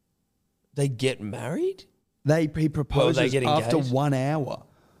 they get married? He proposes they get after engaged? 1 hour.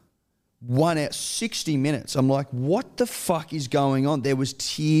 1 hour, 60 minutes. I'm like, what the fuck is going on? There was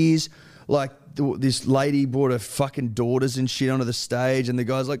tears. Like this lady brought her fucking daughters and shit onto the stage, and the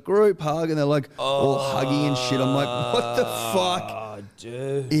guy's like, group hug, and they're like all hugging and shit. I'm like, what the fuck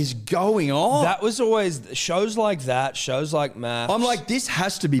dude. is going on? That was always shows like that, shows like Maths. I'm like, this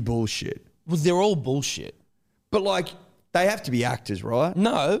has to be bullshit. well, they're all bullshit. But like, they have to be actors, right?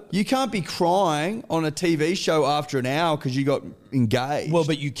 No. You can't be crying on a TV show after an hour because you got engaged. Well,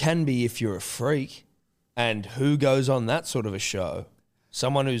 but you can be if you're a freak. And who goes on that sort of a show?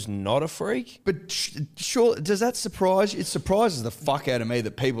 Someone who's not a freak? But sure, does that surprise you? It surprises the fuck out of me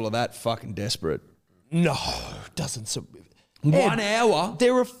that people are that fucking desperate. No, doesn't. 1 hour?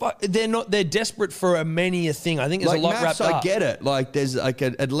 They're not. They're desperate for many a thing. I think there's Like a lot maths, wrapped up. I get it. Like there's like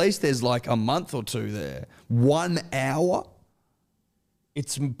at least there's like a month or two there. 1 hour?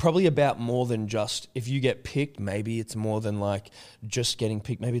 It's probably about more than just if you get picked. Maybe it's more than like just getting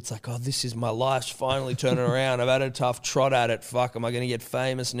picked. Maybe it's like, oh, this is my life's finally turning around. I've had a tough trot at it. Fuck, am I going to get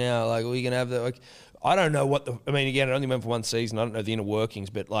famous now? Like, are we going to have the like? I don't know what the. I mean, again, it only went for one season. I don't know the inner workings,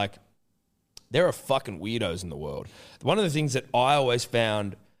 but like, there are fucking weirdos in the world. One of the things that I always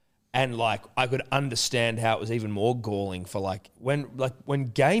found, and like I could understand how it was even more galling for like when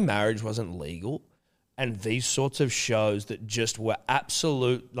gay marriage wasn't legal. And these sorts of shows that just were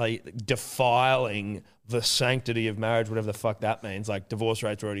absolutely defiling the sanctity of marriage, whatever the fuck that means. Like divorce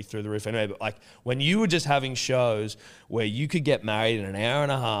rates are already through the roof anyway. But like when you were just having shows where you could get married in an hour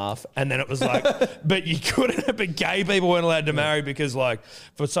and a half, and then it was like, but you couldn't. But gay people weren't allowed to marry because like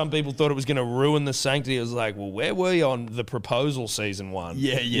for some people thought it was going to ruin the sanctity. It was like, well, where were you on The Proposal season 1?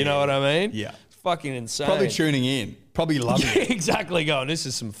 Yeah. You know what I mean? Yeah. It's fucking insane. Probably tuning in. Probably loving Yeah, it. exactly. Going, this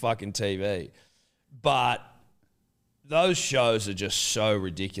is some fucking TV. But those shows are just so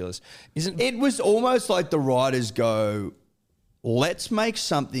ridiculous. It was almost like the writers go, let's make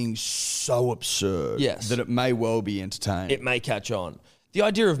something so absurd Yes. that it may well be entertaining. it may catch on. The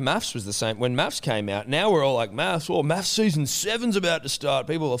idea of Maths was the same. When Maths came out, now we're all like, Maths season 7's about to start.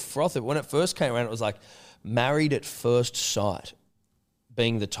 People are frothing. When it first came around, it was like Married at First Sight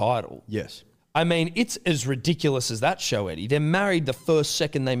being the title. Yes. I mean, it's as ridiculous as that show, Eddie. They're married the first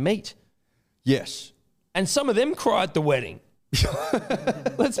second they meet. Yes. And some of them cry at the wedding.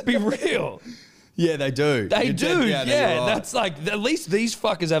 Let's be real. Yeah, they do. They do. Yeah, Yeah, that's like, at least these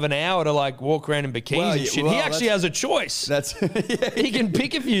fuckers have an hour to like walk around in bikinis Well, and yeah, shit. well, He actually has a choice. That's He can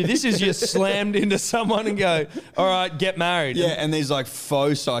pick a few. This is just slammed into someone and go, all right, get married. Yeah, and these like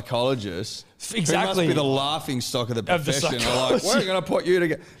faux psychologists. Exactly. Who must be the laughing stock of the Of the profession. Are like, we're going to put you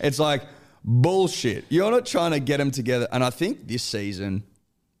together. It's like bullshit. You're not trying to get them together. And I think this season,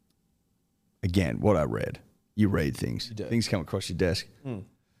 again, what I read, you read things. Things come across your desk.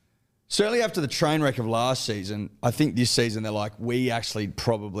 Certainly after the train wreck of last season, I think this season they're like, we actually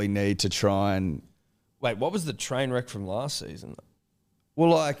probably need to try and... Wait, what was the train wreck from last season? Well,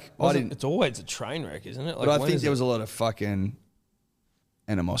 like, I didn't... It's always a train wreck, isn't it? Like, But I when think is there it? was a lot of fucking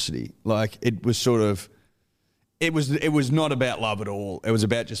animosity. Like, it was sort of... It was not about love at all. It was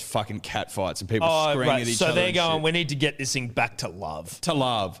about just fucking catfights and people screaming at each so other. they're and going, shit. we need to get this thing back to love. To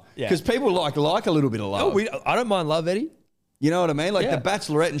love. Yeah. Because people like a little bit of love. I don't mind love, Eddie. You know what I mean? Like Yeah. the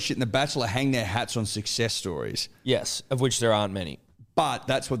Bachelorette and shit and the Bachelor hang their hats on success stories. Yes, of which there aren't many. But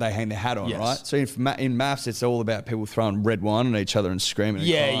that's what they hang their hat on, Yes. right? So in maths, it's all about people throwing red wine on each other and screaming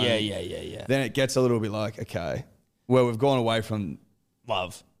and crying. Yeah. Then it gets a little bit like, okay, well, we've gone away from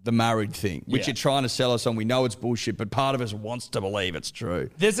Love. the married thing, which Yeah. you're trying to sell us on. We know it's bullshit, but part of us wants to believe it's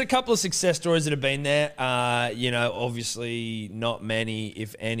true. There's a couple of success stories that have been there. Obviously not many,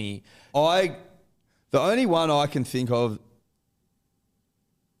 if any. The only one I can think of,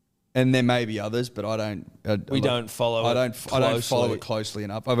 and there may be others, but I don't. We don't follow I it don't follow closely. it closely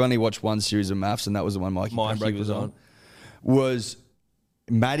enough. I've only watched one series of maths, and that was the one Mikey Pembroke was on. Was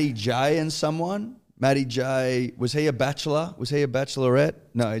Matty J and someone? Matty J, was he a bachelor? Was he a bachelorette?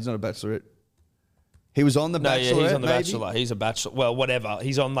 No, he's not a bachelorette. He was on the Bachelorette. Yeah, he's on the maybe? Bachelor. He's a bachelor. Well, whatever.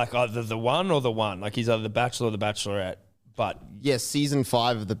 He's on like either the one or the one. Like he's either the Bachelor or the Bachelorette. But Yes, season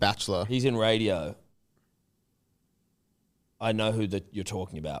 5 of The Bachelor. he's in radio. I know who that you're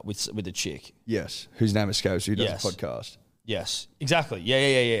talking about with the chick. Yes, whose name escapes. Who does Yes. a podcast? Yes, exactly. Yeah,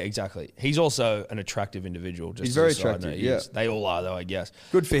 exactly. He's also an attractive individual. Just He's as very a side attractive, note. yeah. They all are, though, I guess.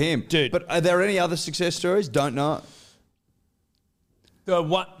 Good for him, Dude. But are there any other success stories? Don't know.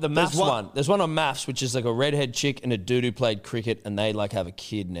 The maths one- one. There's one on maths, which is like a redhead chick and a dude who played cricket, and they like have a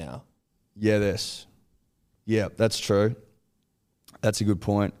kid now. Yeah, that's true. That's a good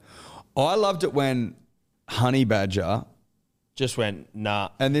point. I loved it when Honey Badger, Just went nah.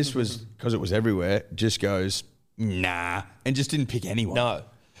 and this was because it was everywhere, just goes nah, and just didn't pick anyone. No,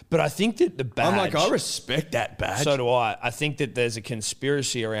 but I think that the badge. I'm like, I respect that badge. So do I. I think that there's a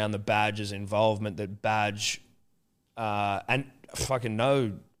conspiracy around the Badge's involvement. That Badge, and fucking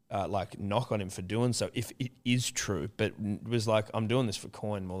no, like knock on him for doing so if it is true. But it was like, I'm doing this for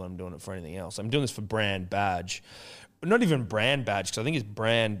coin more than I'm doing it for anything else. I'm doing this for brand Badge, not even brand Badge, because I think his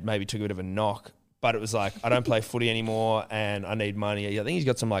brand maybe took a bit of a knock. But it was like, I don't play footy anymore and I need money. I think he's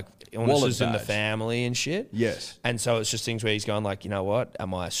got some like illnesses in the badge. family and shit. Yes. And so it's just things where he's going like, you know what?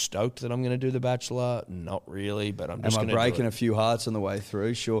 Am I stoked that I'm going to do The Bachelor? Not really, but I'm just Am going I to breaking a few hearts on the way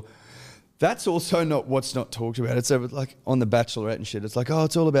through? Sure. That's also not what's not talked about. It's like on The Bachelorette and shit. It's like, oh,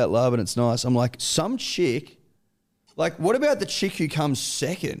 it's all about love and it's nice. I'm like, some chick, like, what about the chick who comes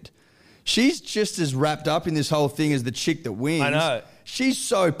second? She's just as wrapped up in this whole thing as the chick that wins. I know. She's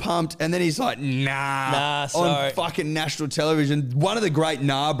so pumped. And then he's like, nah, sorry. on fucking national television. One of the great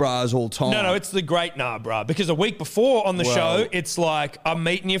nah bras all time. No, it's the great nah, bruh. Because a week before on the Well- show, it's like, I'm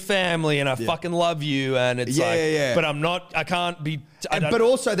meeting your family and I fucking love you. And it's Yeah. but I can't be. But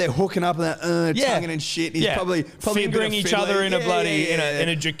also they're hooking up and they're Yeah. tonguing and shit. And he's Yeah. probably Fingering a bit of each other fiddly. in a bloody- in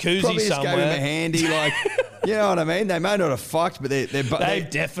a jacuzzi probably just gave him somewhere. a handy, like, you know what I mean? They may not have fucked, but they're They've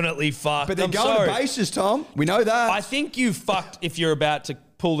definitely fucked. but they're I'm going sorry. to bases, Tom. We know that. I think you fucked if you're about to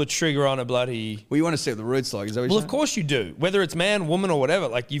pull the trigger on a bloody. well, you want to see what the roots like? Is that what Well, you're of course you do. Whether it's man, woman, or whatever,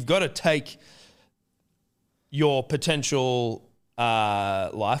 like you've got to take your potential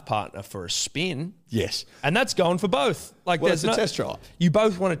life partner for a spin, Yes. and that's going for both. Like, Well, there's it's a no test drive. You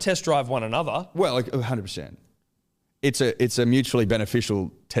both want to test drive one another. Well, like 100%. It's a mutually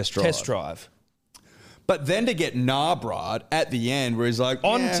beneficial test drive. Test drive But then to get Narbrad at the end, where he's like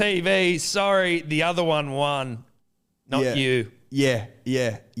on yeah, TV. Sorry, the other one won, not yeah, you.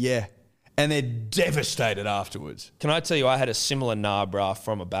 Yeah. And they're devastated afterwards. Can I tell you, I had a similar Narbra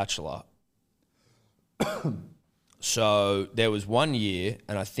from a bachelor. So there was one year,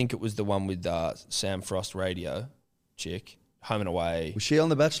 and I think it was the one with Sam Frost radio chick, Home and Away. Was she on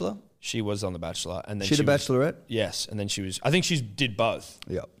The Bachelor? She was on The Bachelor, and then She the was- Bachelorette? Yes, and then she was. I think she did both.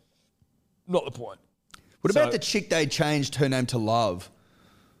 Yep. Not the point. What So- about the chick they changed her name to Love?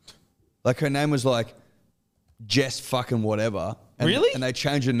 Like her name was like Jess fucking whatever. And, Really? And they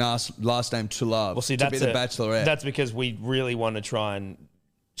changed her last name to Love. Well, see, to that's be the Bachelorette. That's because we really want to try and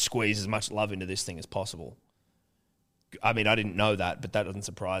squeeze as much love into this thing as possible. I mean, I didn't know that, but that doesn't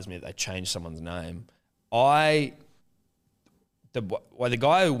surprise me that they changed someone's name. The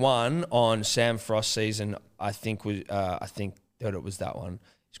guy who won on Sam Frost's season, I think that it was that one.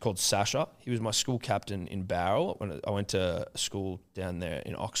 He's called Sasha. He was my school captain in Barrel when I went to a school down there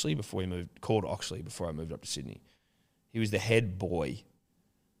in Oxley before I moved up to Sydney. He was the head boy.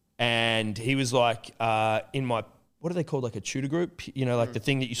 And he was like in my, what are they called, like a tutor group? You know, like the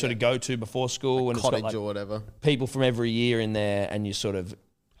thing that you sort of go to before school. Like and cottage it's got like or whatever. people from every year in there and you sort of...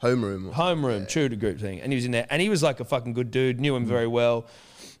 Homeroom. Tutor group thing. And he was in there. And he was like a fucking good dude, knew him very well.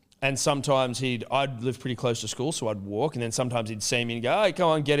 And sometimes I'd live pretty close to school, so I'd walk. And then sometimes he'd see me and go, hey, come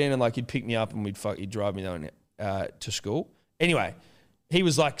on, get in. And like he'd pick me up and he'd drive me down to school. Anyway, he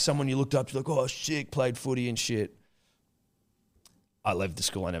was like someone you looked up to, like, oh, sick, played footy and shit. I left the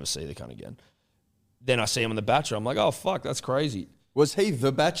school. I never see the cunt again. Then I see him on The Bachelor. I'm like, oh, fuck, that's crazy. Was he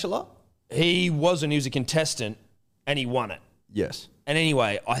the Bachelor? He wasn't. He was a contestant and he won it. Yes. And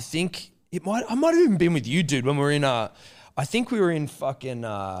anyway, I think I might have even been with you, dude, when we were in I think we were in fucking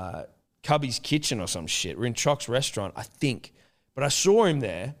Cubby's Kitchen or some shit. We're in Chock's restaurant, I think. But I saw him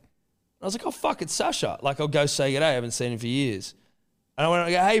there. I was like, oh, fuck, it's Sasha. Like, I'll go say g'day. I haven't seen him for years. And I went,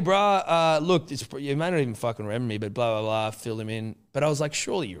 hey, brah, look, you may not even fucking remember me, but blah, blah, blah, filled him in. But I was like,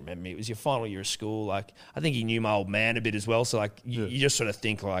 surely you remember me. It was your final year of school. Like, I think he knew my old man a bit as well. So, like, you just sort of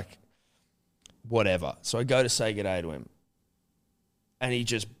think, like, whatever. So I go to say g'day to him. And he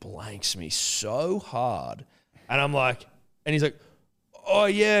just blanks me so hard. And I'm like, and he's like, oh,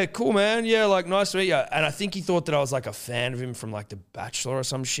 yeah, cool, man. Yeah, like, nice to meet you. And I think he thought that I was like a fan of him from like The Bachelor or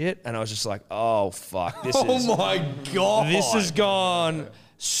some shit. And I was just like, oh, fuck. Oh my God. This has gone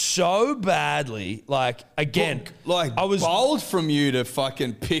so badly. Like, again, Like, I was bold from you to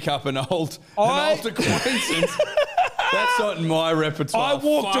fucking pick up an old acquaintance. That's not in my repertoire.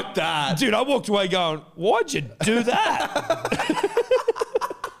 Fuck that. Dude, I walked away going, why'd you do that?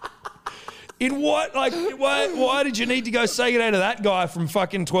 In what? Like, why did you need to go say g'day to that guy from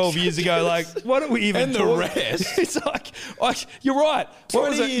fucking 12 years ago? Like, what are we even And the talking? rest. It's like, you're right. What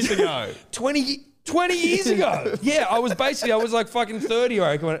was 20 it? years ago. 20 years ago. Yeah, I was like fucking 30,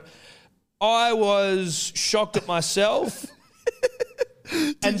 I reckon. I was shocked at myself.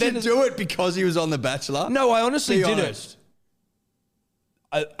 Did you do it because he was on The Bachelor? No, I honestly Be didn't. honest.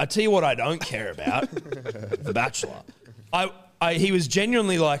 I tell you what I don't care about. The Bachelor. He was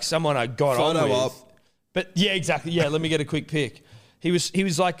genuinely like someone I got Photo on with. op. But yeah, exactly. Yeah, let me get a quick pic. He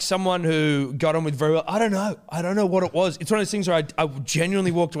was like someone who got on with very well. I don't know what it was. It's one of those things where I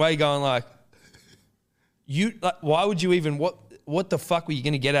genuinely walked away going like, why would you even, what the fuck were you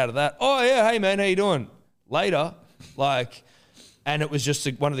going to get out of that? Oh yeah, hey man, how you doing? Later. Like, and it was just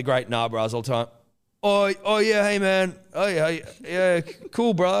one of the great Narbras all the time. Oh yeah, hey man. Oh yeah,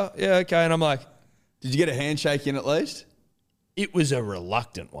 cool, brother. Yeah, okay. And I'm like, Did you get a handshake in at least? it was a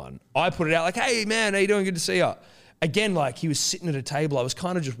reluctant one. I put it out like, hey man, how you doing? Good to see you. Again, like he was sitting at a table. I was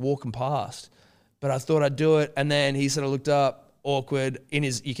kind of just walking past, but I thought I'd do it. And then he sort of looked up, awkward.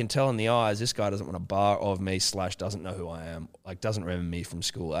 You can tell in the eyes, this guy doesn't want a bar of me / doesn't know who I am. Like doesn't remember me from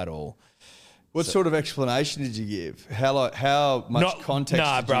school at all. What sort of explanation did you give? How much context?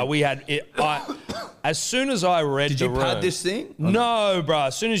 Nah, bro. We had it. As soon as I read Did the you pad room- this thing? No, bro.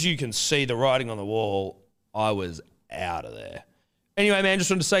 As soon as you can see the writing on the wall, I was out of there. Anyway, man, just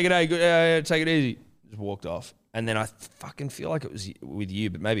wanted to say good day. Take it easy. Just walked off. And then I fucking feel like it was with you,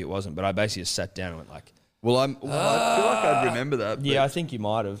 but maybe it wasn't. But I basically just sat down and went like, Well, I feel like I'd remember that. but yeah, I think you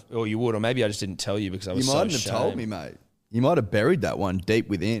might have, or you would, or maybe I just didn't tell you because I was you so mightn't have told me, mate. You might have buried that one deep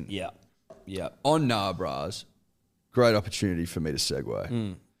within. Yeah. On Narbras, great opportunity for me to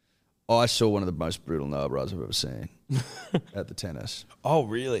segue. I saw one of the most brutal Narbras I've ever seen at the tennis. Oh,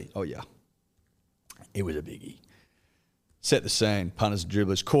 really? Oh, yeah. It was a biggie. Set the scene, punters and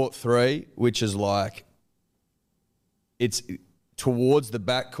dribblers. Court 3, which is like, it's towards the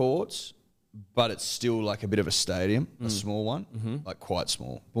back courts, but it's still like a bit of a stadium, a small one, like quite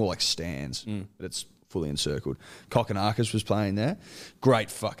small, more like stands, but it's fully encircled. Kokonakis was playing there.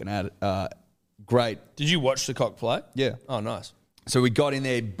 Great fucking great. Did you watch the cock play? Yeah. Oh, nice. So we got in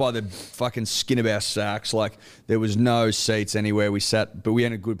there by the fucking skin of our sacks. Like there was no seats anywhere. We sat, but we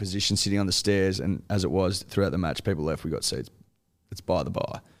had a good position sitting on the stairs. And as it was throughout the match, people left. We got seats. It's by the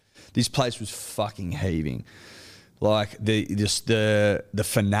bar. This place was fucking heaving. Like the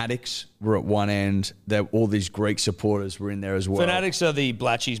fanatics were at one end. All these Greek supporters were in there as well. Fanatics are the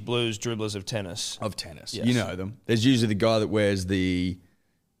Blatchies Blues dribblers of tennis. Of tennis, Yes. you know them. There's usually the guy that wears the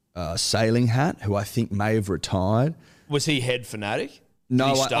sailing hat, who I think may have retired. Was he head fanatic? No,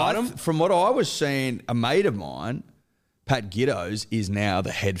 Did he start him? from what I was seeing, a mate of mine, Pat Giddos, is now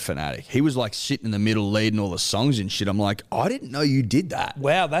the head fanatic. He was like sitting in the middle leading all the songs and shit. I'm like, I didn't know you did that.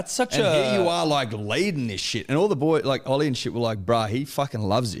 Wow, that's such And a... here you are like leading this shit. And all the boys, like Ollie and shit, were like, bruh, he fucking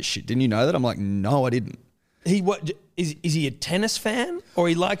loves this shit. Didn't you know that? I'm like, no, I didn't. Is he a tennis fan or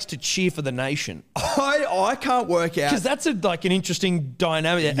he likes to cheer for the nation? I can't work out. Because that's like an interesting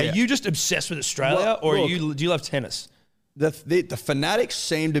dynamic. Yeah. Are you just obsessed with Australia Well, or look, do you love tennis? The fanatics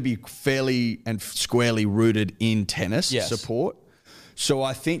seem to be fairly and squarely rooted in tennis support. So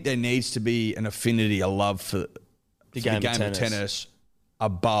I think there needs to be an affinity, a love for the game of tennis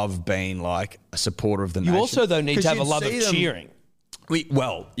above being like a supporter of the nation. You also, though, need to have a love of them, cheering.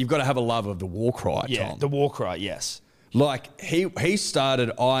 You've got to have a love of the war cry, Yeah, Tom. the war cry, yes. Like he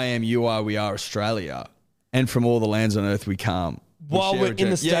started I am, you are, we are Australia, and from all the lands on earth we come. While we're in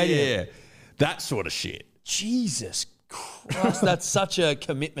the stadium. Yeah. That sort of shit. Jesus Christ, that's such a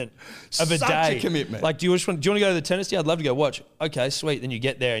commitment of a Such day. a commitment. Like, do you want to go to the tennis? Yeah, I'd love to go watch. Okay, sweet. Then you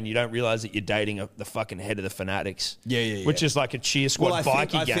get there and you don't realize that you're dating the fucking head of the Fanatics. Yeah. Which is like a cheer squad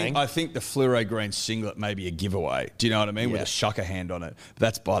bikie gang. I think the fluoro green singlet may be a giveaway. Do you know what I mean? With a shucker hand on it.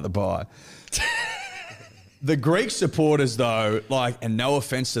 That's by the by. The Greek supporters, though, and no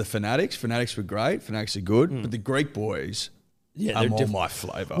offense to the Fanatics. Fanatics were great. Fanatics are good. But the Greek boys are more my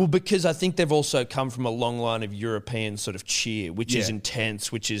flavour. Well, because I think they've also come from a long line of European sort of cheer, which is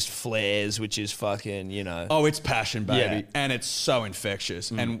intense, which is flares, which is fucking, you know. Oh, it's passion, baby. Yeah. And it's so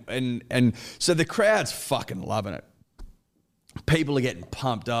infectious. And so the crowd's fucking loving it. People are getting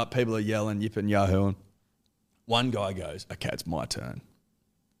pumped up. People are yelling, yipping, yahooing. One guy goes, okay, it's my turn.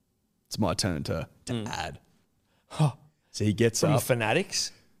 It's my turn to add. So he gets From up. the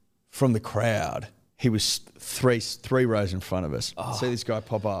Fanatics? From the crowd. He was three rows in front of us. See this guy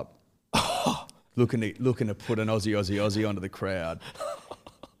pop up. Looking to put an Aussie onto the crowd.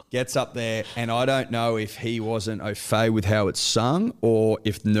 Gets up there, and I don't know if he wasn't au fait with how it's sung or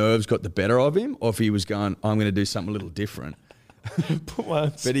if nerves got the better of him or if he was going, I'm going to do something a little different.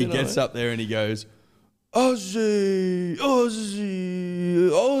 But he gets up there and he goes, Aussie, Aussie,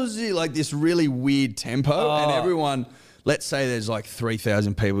 Aussie, like this really weird tempo. And everyone, let's say there's like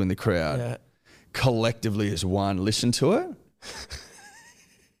 3,000 people in the crowd, collectively as one, listen to it.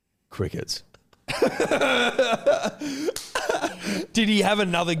 Crickets. Did he have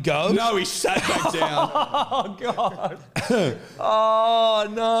another go? No, he sat back down. Oh, God. Oh,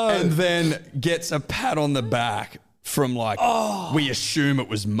 no. And then gets a pat on the back from we assume it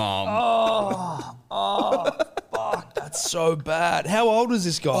was mum. Fuck, that's so bad. How old was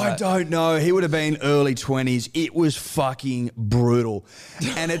this guy? I don't know. He would have been early 20s. It was fucking brutal.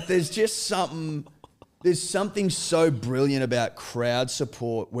 And there's something so brilliant about crowd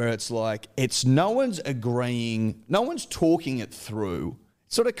support where it's like, no one's agreeing, no one's talking it through.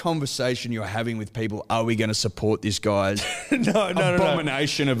 It's sort of conversation you're having with people. Are we going to support this guy's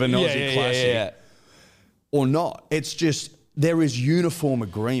abomination of an Aussie classic or not? It's just, there is uniform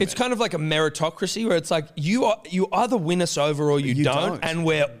agreement. It's kind of like a meritocracy where it's like you either win us over or you don't, and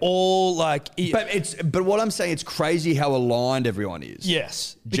we're all like. But what I'm saying, it's crazy how aligned everyone is.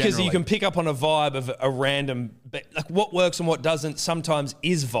 Yes, because Generally. you can pick up on a vibe of a random, like what works and what doesn't. Sometimes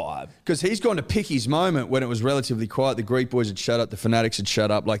is vibe. Because he's gone to pick his moment when it was relatively quiet. The Greek boys had shut up, the Fanatics had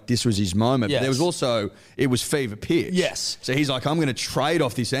shut up. Like this was his moment. Yes. But there was also, it was fever pitch. Yes. So he's like, I'm going to trade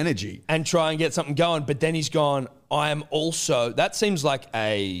off this energy and try and get something going. But then he's gone, I am also, that seems like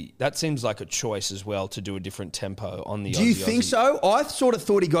a choice as well to do a different tempo on the Do you think so? I sort of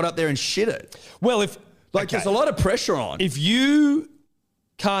thought he got up there and shit it. Well, there's a lot of pressure on. If you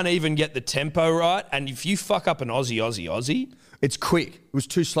can't even get the tempo right, and if you fuck up an Aussie, it's quick. It was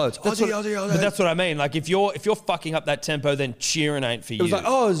too slow. It's Aussie. But that's what I mean. Like if you're fucking up that tempo, then cheering ain't for you. It was like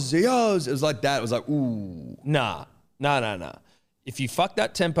Aussie. It was like that. It was like, ooh. Nah. If you fuck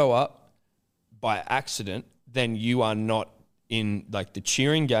that tempo up by accident, then you are not in, like, the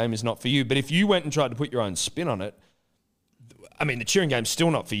cheering game is not for you. But if you went and tried to put your own spin on it, I mean, the cheering game's still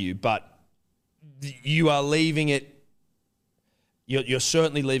not for you, but you are leaving it, you're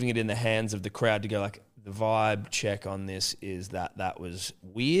certainly leaving it in the hands of the crowd to go, like, the vibe check on this is that was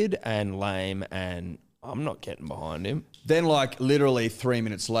weird and lame and I'm not getting behind him. Then, like, literally 3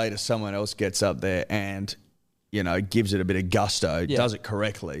 minutes later, someone else gets up there and, gives it a bit of gusto, does it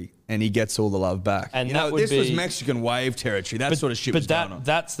correctly, and he gets all the love back. And this was Mexican wave territory. That sort of shit was going on.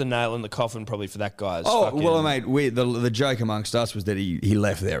 That's the nail in the coffin probably for that guy's. Mate, the joke amongst us was that he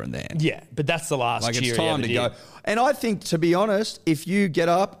left there and then. Yeah, but that's the last cheer it's time to go. And I think, to be honest, if you get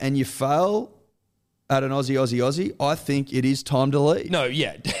up and you fail, at an Aussie, I think it is time to leave. No,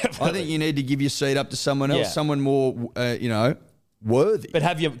 yeah, definitely. I think you need to give your seat up to someone else, Yeah. someone more, worthy. But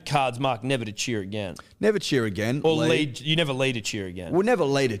have your cards marked never to cheer again. Never cheer again. Or lead. You never lead a cheer again. We'll never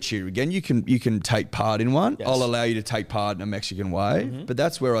lead a cheer again. You can take part in one. Yes. I'll allow you to take part in a Mexican wave, but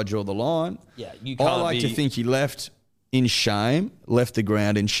that's where I draw the line. Yeah, you I can't like to be- think he left in shame, left the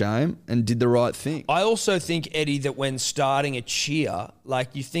ground in shame, and did the right thing. I also think, Eddie, that when starting a cheer,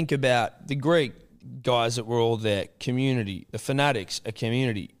 like you think about the Greek guys that were all there, community, the fanatics, a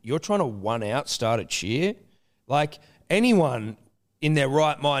community. You're trying to start a cheer. Like anyone in their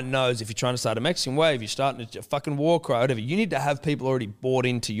right mind knows if you're trying to start a Mexican wave, you're starting a fucking war cry, whatever. You need to have people already bought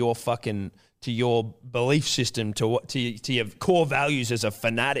into your to your belief system, to your core values as a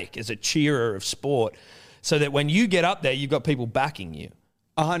fanatic, as a cheerer of sport, so that when you get up there, you've got people backing you.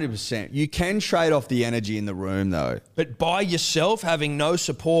 100%. You can trade off the energy in the room, though. But by yourself having no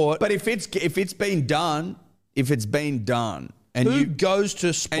support, But if it's been done, and who goes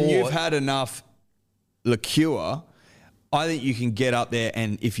to sport? and you've had enough liqueur, I think you can get up there,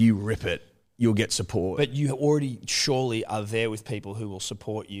 and if you rip it, you'll get support. But you already surely are there with people who will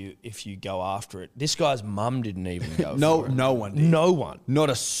support you if you go after it. This guy's mum didn't even go for it. no one did. No one. Not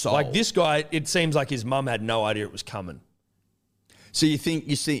a soul. Like this guy, it seems like his mum had no idea it was coming. So you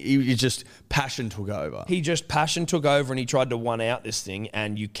just passion took over. He just passion took over and he tried to one out this thing,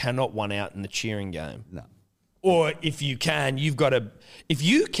 and you cannot one out in the cheering game. No. Or if you can, if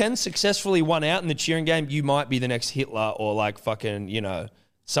you can successfully one out in the cheering game, you might be the next Hitler or like fucking,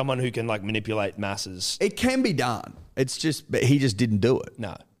 someone who can like manipulate masses. It can be done. But he just didn't do it.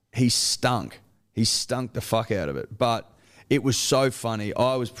 No. He stunk. He stunk the fuck out of it. But it was so funny.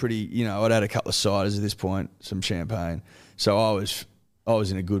 I was pretty, I'd had a couple of ciders at this point, some champagne. So I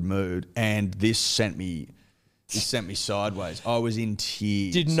was in a good mood, and this sent me sideways. I was in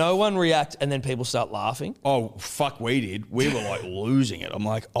tears. Did no one react and then people start laughing? Oh, fuck, we did. We were like losing it. I'm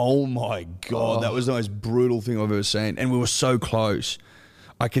like, oh my God, that was the most brutal thing I've ever seen. And we were so close.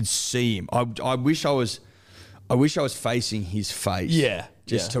 I could see him. I wish I was facing his face. Yeah.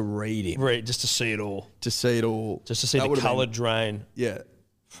 Just to read him. Right, just to see it all. To see it all. Just to see That the would've colour been- drain. Yeah.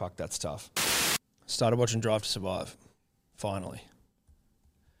 Fuck, that's tough. Started watching Drive to Survive, finally.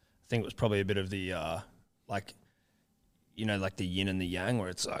 I think it was probably a bit of the, like the yin and the yang, where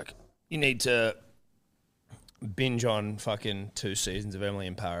it's like, you need to binge on fucking 2 seasons of Emily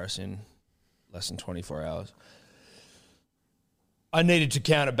in Paris in less than 24 hours. I needed to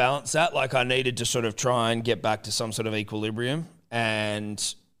counterbalance that. Like, I needed to sort of try and get back to some sort of equilibrium,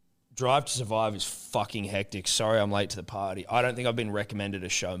 and Drive to Survive is fucking hectic. Sorry, I'm late to the party. I don't think I've been recommended a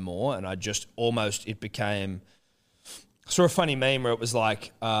show more, and I just it became... I saw a funny meme where it was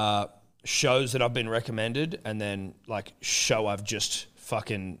like shows that I've been recommended, and then like show I've just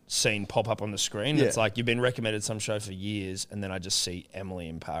fucking seen pop up on the screen. Yeah. It's like you've been recommended some show for years, and then I just see Emily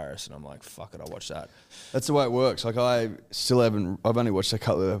in Paris, and I'm like, fuck it, I'll watch that. That's the way it works. Like I've only watched a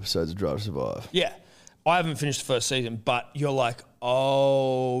couple of episodes of Drive to Survive. Yeah. I haven't finished the first season, but you're like,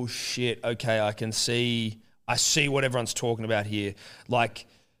 oh shit, okay, I see what everyone's talking about here. Like,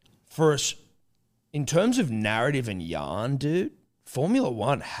 for us, in terms of narrative and yarn, dude, Formula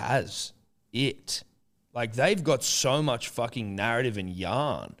One has it. Like, they've got so much fucking narrative and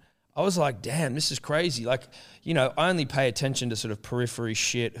yarn. I was like, damn, this is crazy. Like, I only pay attention to sort of periphery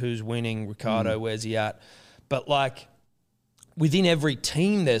shit, who's winning, Ricardo, where's he at? But like, within every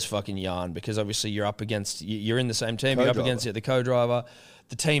team, there's fucking yarn, because obviously you're in the same team, you're up against the co-driver,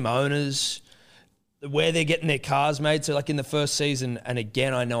 the team owners, where they're getting their cars made. So like in the first season, and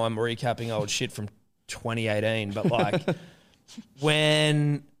again, I know I'm recapping old shit from 2018, but like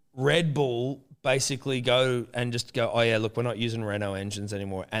when Red Bull basically go, oh yeah, look, we're not using Renault engines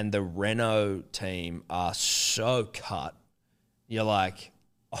anymore, and the Renault team are so cut, you're like,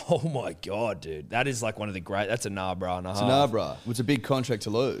 oh my God, dude. That is like one of the great, that's a nah-brah and a half. It's an Abra. It's a big contract to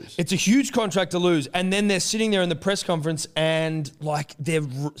lose. It's a huge contract to lose. And then they're sitting there in the press conference, and like they're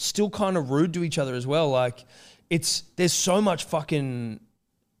still kind of rude to each other as well. Like there's so much fucking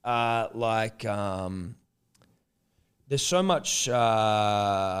there's so much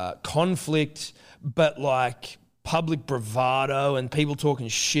conflict, but like public bravado and people talking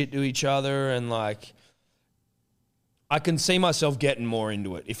shit to each other, and like, I can see myself getting more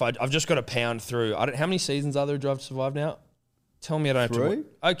into it. If I've just got to pound through. How many seasons are there of Drive to Survive now? Tell me I don't have to. 3?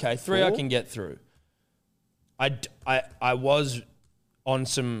 Okay, 3 4? I can get through. I was on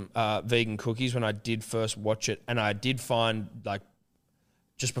some vegan cookies when I did first watch it, and I did find, like,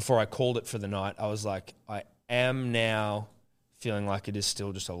 just before I called it for the night, I was like, I am now feeling like it is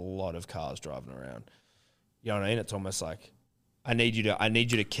still just a lot of cars driving around. You know what I mean? It's almost like I need you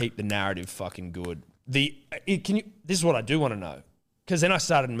to keep the narrative fucking good. This is what I do want to know. Because then I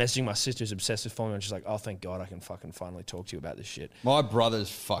started messaging my sister who's obsessed with Formula 1. She's like, oh, thank God I can fucking finally talk to you about this shit. My brother's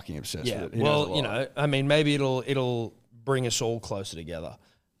fucking obsessed with it. He knows a Well, lot. you know, I mean, maybe it'll bring us all closer together.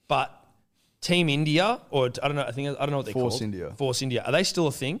 But Team India, or I don't know what they're Force called. India. Force India. Are they still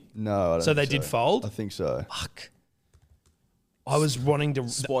a thing? No, I don't So they think did fold? I think so. Fuck. I was wanting to.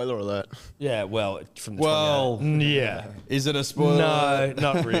 Spoiler alert. Yeah, well, from the Well, 28. Yeah. Is it a spoiler? No,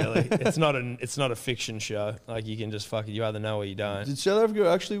 not really. It's not a fiction show. Like you can just fucking you either know or you don't. Did South Africa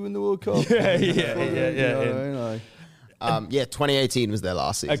actually win the World Cup? Yeah. You know what I mean? Like, 2018 was their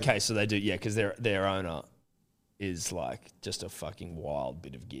last season. Okay, so they do, yeah, because their owner is like just a fucking wild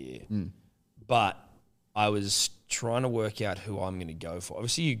bit of gear. But I was trying to work out who I'm going to go for.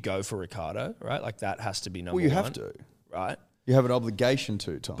 Obviously, you go for Ricardo, right? Like that has to be number one. well, you have to. right? You have an obligation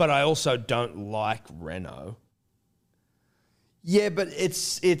to, Tom. But I also don't like Renault. yeah, but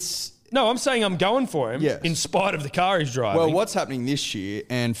it's. No, I'm saying I'm going for him Yes. in spite of the car he's driving. Well, what's happening this year,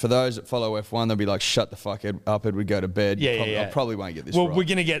 and for those that follow F1, they'll be like, shut the fuck up, Edward, go to bed. Yeah. I probably won't get this Well, right. we're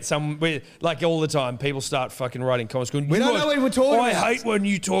going to get like all the time, people start fucking writing comments going, We don't know what we're talking I about." hate when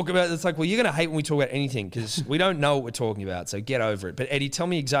you talk about it. It's like, well, you're going to hate when we talk about anything because we don't know what we're talking about. So get over it. But Eddie, tell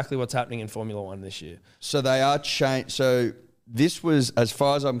me exactly what's happening in Formula One this year. So they are changed. So this was, as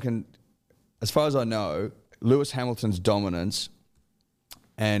far as I know, Lewis Hamilton's dominance,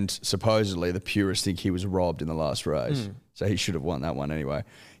 and supposedly the purists think he was robbed in the last race. So he should have won that one anyway.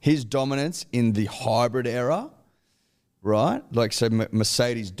 His dominance in the hybrid era, right? Like, so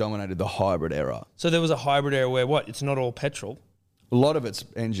Mercedes dominated the hybrid era. So there was a hybrid era where what? It's not all petrol. A lot of it's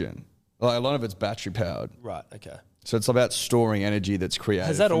engine, like a lot of it's battery powered. Right. Okay. So it's about storing energy that's created.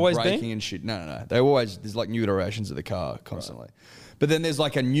 Has that from always braking been? and shit? No. There's like new iterations of the car constantly. But then there's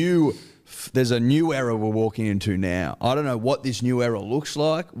like a new era we're walking into now. I don't know what this new era looks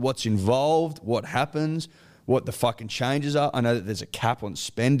like, what's involved, what happens, what the fucking changes are. I know that there's a cap on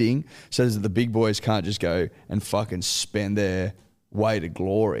spending, so that the big boys can't just go and fucking spend their way to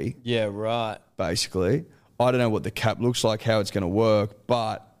glory, Yeah. Right. basically. I don't know what the cap looks like, how it's going to work,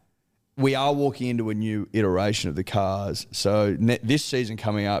 but we are walking into a new iteration of the cars. So this season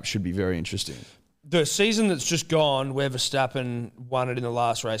coming up should be very interesting. The season that's just gone, where Verstappen won it in the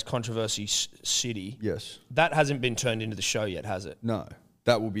last race, Controversy City. Yes. That hasn't been turned into the show yet, has it? No,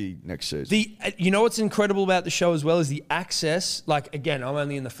 that will be next season. You know what's incredible about the show as well is the access. Like, again, I'm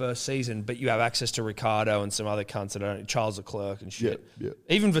only in the first season, but you have access to Ricardo and some other cunts that don't, Charles Leclerc and shit. Yeah.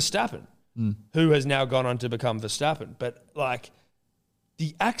 Even Verstappen, who has now gone on to become Verstappen. But like,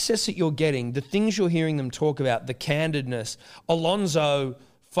 the access that you're getting, the things you're hearing them talk about, the candidness, Alonso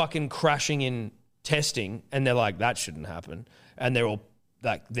fucking crashing in testing, and they're like, that shouldn't happen. And they're all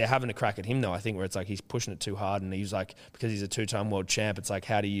like, they're having a crack at him though, I think, where it's like he's pushing it too hard, and he's like, because he's a two-time world champ, it's like,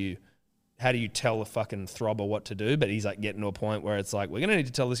 how do you tell a fucking throbber what to do? But he's like getting to a point where it's like, we're gonna need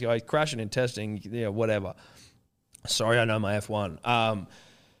to tell this guy he's crashing in testing, yeah, whatever. Sorry, I know my F1.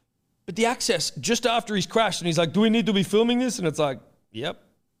 But the access just after he's crashed, and he's like, do we need to be filming this? And it's like, yep.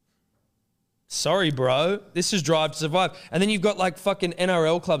 Sorry, bro. This is Drive to Survive. And then you've got like fucking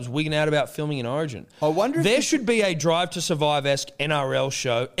NRL clubs wigging out about filming in Origin. I wonder if there should be a Drive to Survive-esque NRL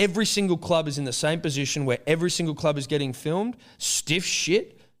show. Every single club is in the same position where every single club is getting filmed. Stiff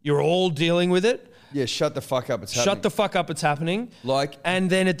shit. You're all dealing with it. Yeah, shut the fuck up. It's happening. Shut the fuck up, it's happening. Like- and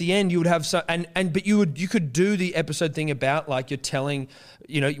then at the end you would have but you could do the episode thing about like you're telling,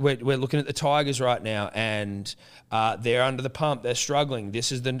 you know, we're looking at the Tigers right now, and they're under the pump, they're struggling.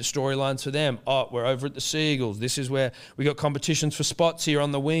 This is the storylines for them. Oh, we're over at the Seagulls. This is where we got competitions for spots here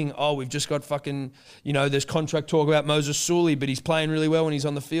on the wing. Oh, we've just got fucking, you know, there's contract talk about Moses Sully, but he's playing really well when he's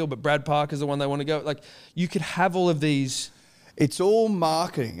on the field, but Brad Parker's the one they want to go. Like, you could have all of these. It's all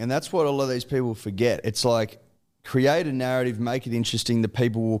marketing, and that's what a lot of these people forget. It's like, create a narrative, make it interesting, the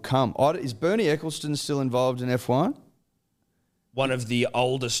people will come. Is Bernie Eccleston still involved in F1? One of the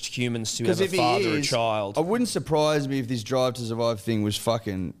oldest humans to ever if he father a is, child. I wouldn't surprise me if this Drive to Survive thing was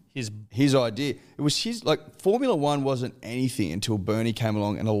fucking his idea. It was his, like, Formula One wasn't anything until Bernie came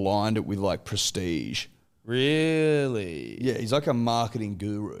along and aligned it with, like, prestige. Really? Yeah, he's like a marketing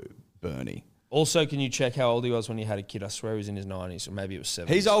guru, Bernie. Also, can you check how old he was when he had a kid? I swear he was in his 90s, or maybe it was 70s.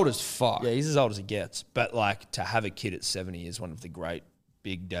 He's old as fuck. Yeah, he's as old as he gets. But, like, to have a kid at 70 is one of the great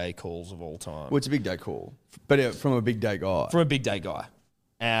big day calls of all time. Well, it's a big day call, but from a big day guy. From a big day guy.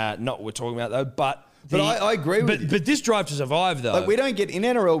 Not what we're talking about, though, but... I agree with you. But this Drive to Survive, though... Like, we don't get... In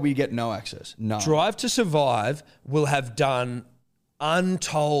NRL, we get no access. No. Drive to Survive will have done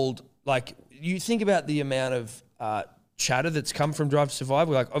untold... Like, you think about the amount of chatter that's come from Drive to Survive.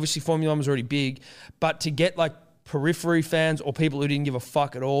 We're like, obviously, Formula 1 was already big, but to get, like, periphery fans or people who didn't give a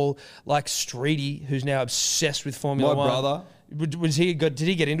fuck at all, like Streety, who's now obsessed with Formula My One. brother. Was he good? Did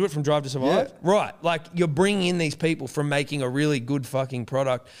he get into it from Drive to Survive? Yeah. Right. Like, you're bringing in these people from making a really good fucking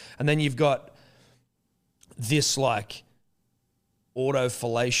product, and then you've got this, like,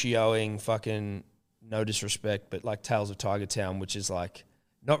 auto-fellatioing fucking, no disrespect, but like Tales of Tiger Town, which is like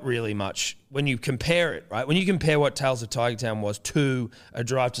not really much when you compare it, right? When you compare what Tales of Tiger Town was to A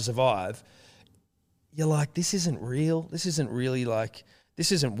Drive to Survive, you're like, this isn't real. This isn't really like,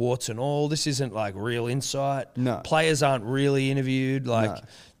 this isn't warts and all. This isn't like real insight. No. Players aren't really interviewed. Like,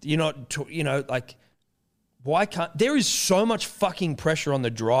 you're not, like, why can't, there is so much fucking pressure on the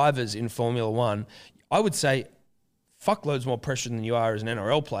drivers in Formula One. I would say fuckloads more pressure than you are as an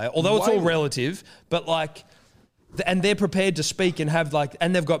NRL player, although it's all relative, but like, and they're prepared to speak and have like,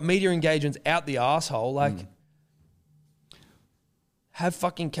 and they've got media engagements out the arsehole. Like, have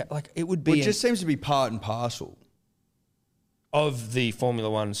fucking, like, it would be. Well, it just seems to be part and parcel of the Formula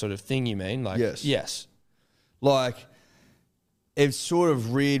One sort of thing, you mean? Like, Yes. Yes. Like, it's sort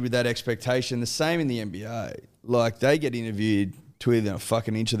of reared with that expectation. The same in the NBA. Like, they get interviewed to within a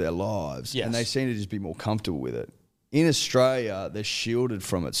fucking inch of their lives, Yes. and they seem to just be more comfortable with it. In Australia, they're shielded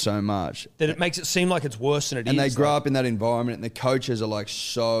from it so much. That it makes it seem like it's worse than it is. And they grow up in that environment, and the coaches are like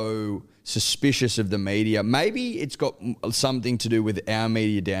so suspicious of the media. Maybe it's got something to do with our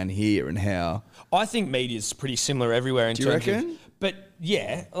media down here and how. I think media is pretty similar everywhere in Do you terms of. reckon? But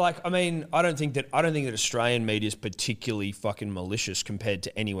yeah, like, I mean, I don't think that Australian media is particularly fucking malicious compared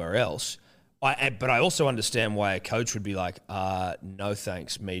to anywhere else. But I also understand why a coach would be like, no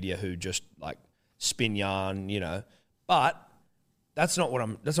thanks, media who just like spin yarn, you know. But that's not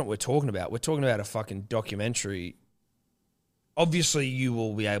what we're talking about. We're talking about a fucking documentary. Obviously, you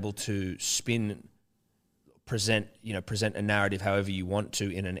will be able to present a narrative however you want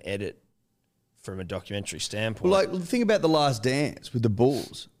to in an edit from a documentary standpoint. Well, like, think about The Last Dance with the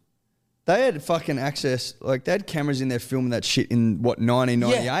Bulls. They had fucking access, like, they had cameras in there filming that shit in,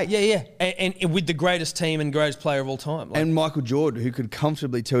 1998? Yeah. And with the greatest team and greatest player of all time. Like, And Michael Jordan, who could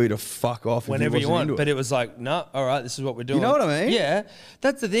comfortably tell you to fuck off whenever if he you wasn't want. into But it. it was like, no, all right, this is what we're doing. You know what I mean? Yeah.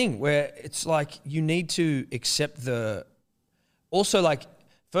 That's the thing where it's like you need to accept the... Also, like,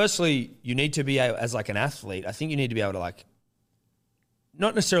 firstly, you need to be able, as like an athlete, I think you need to be able to like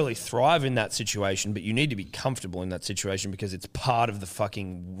not necessarily thrive in that situation, but you need to be comfortable in that situation because it's part of the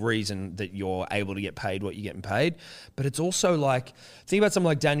fucking reason that you're able to get paid what you're getting paid. But it's also like, think about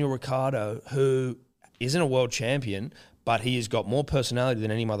someone like Daniel Ricciardo, who isn't a world champion, but he has got more personality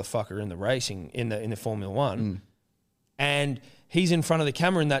than any motherfucker in the racing, in the Formula One. And he's in front of the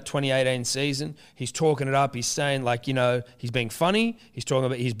camera in that 2018 season. He's talking it up. He's saying, like, you know, he's being funny. He's talking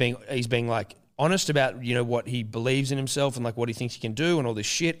about, he's being like honest about, you know, what he believes in himself and like what he thinks he can do and all this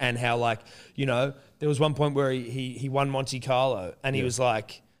shit. And how, like, you know, there was one point where he won Monte Carlo and he was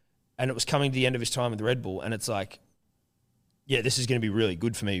like, and it was coming to the end of his time with the Red Bull. And it's like, yeah, this is going to be really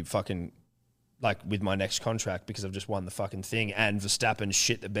good for me fucking like with my next contract because I've just won the fucking thing, and Verstappen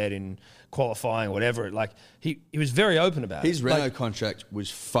shit the bed in qualifying or whatever. Like, he was very open about His it. Renault Like, contract was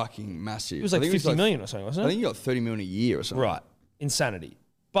fucking massive. it was like I think 50 million or something, wasn't I it? think he got 30 million a year or something. Right. Insanity.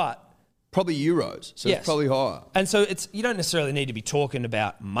 But, Probably euros, so Yes. it's probably higher. and so it's, you don't necessarily need to be talking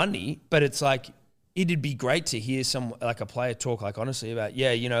about money, but it's like, it'd be great to hear some, like a player talk like honestly about,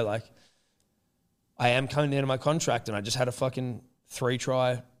 yeah, you know, like I am coming to the end of my contract and I just had a fucking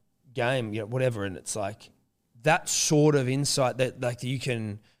 3-try game, you know, whatever. And it's like that sort of insight that like you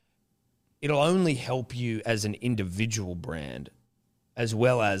can, it'll only help you as an individual brand as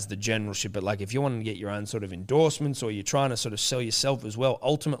well as the general shit. But like if you want to get your own sort of endorsements or you're trying to sort of sell yourself as well,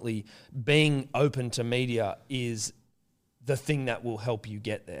 ultimately being open to media is the thing that will help you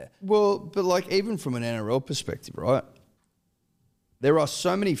get there. Well, but like even from an NRL perspective, right? There are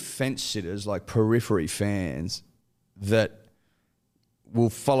so many fence sitters, like periphery fans, that will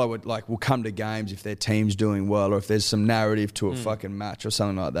follow it, like will come to games if their team's doing well or if there's some narrative to a fucking match or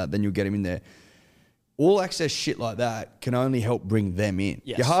something like that, then you'll get them in there. All access shit like that can only help bring them in.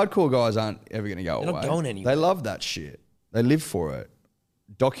 Yes. Your hardcore guys aren't ever going to go They're away. not going anywhere. They love that shit. They live for it,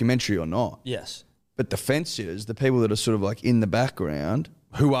 documentary or not. Yes. But the fence sitters, the people that are sort of like in the background,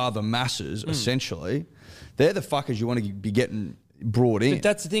 who are the masses essentially, they're the fuckers you want to be getting brought in. But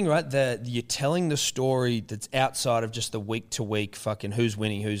that's the thing, right? You're telling the story that's outside of just the week to week fucking who's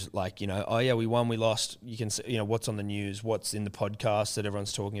winning, who's like, you know, oh yeah, we won, we lost. You can see, you know, what's on the news, what's in the podcast that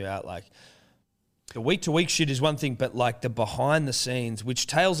everyone's talking about. Like the week to week shit is one thing, but like the behind the scenes, which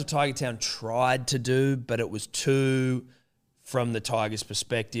Tales of Tiger Town tried to do, but it was too from the Tigers'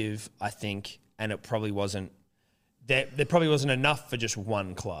 perspective, I think, and it probably wasn't. There probably wasn't enough for just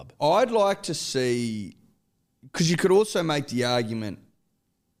one club. I'd like to see because you could also make the argument,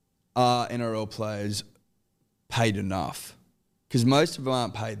 are NRL players paid enough? Because most of them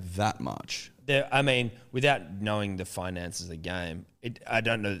aren't paid that much. I mean, without knowing the finances of the game, I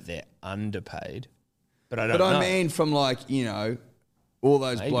don't know that they're underpaid, but I don't know. But I mean, from like, you know, all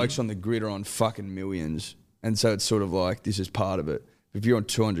those Maybe. blokes on the grid are on fucking millions. And so it's sort of like, this is part of it. If you're on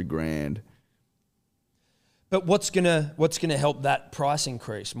 200 grand. But what's gonna help that price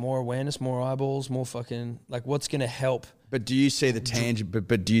increase? More awareness, more eyeballs, more fucking like what's gonna help? But do you see the tangible?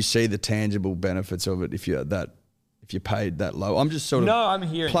 But do you see the tangible benefits of it if you're paid that low? I'm just sort of I'm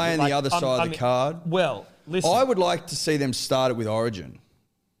hearing playing like, the other side of the card. Well, listen, I would like to see them start it with Origin.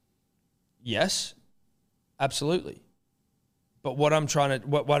 yes, absolutely. But what I'm trying to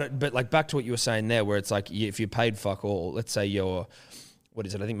but like back to what you were saying there, where it's like if you're paid fuck all, let's say you're what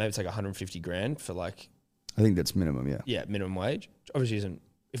is it? I think maybe it's like 150 grand for like. I think that's minimum, yeah. Yeah, minimum wage. Which obviously isn't.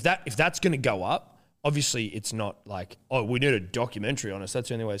 If that's going to go up, obviously it's not like, oh, we need a documentary on us. That's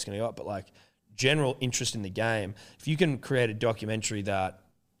the only way it's going to go up. But like general interest in the game, if you can create a documentary that,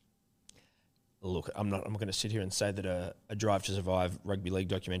 look, I'm going to sit here and say that a Drive to Survive rugby league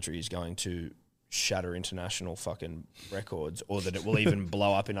documentary is going to shatter international fucking records, or that it will even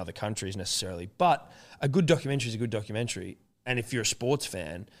blow up in other countries necessarily. But a good documentary is a good documentary. And if you're a sports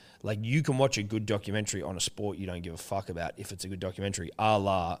fan, like you can watch a good documentary on a sport you don't give a fuck about if it's a good documentary, a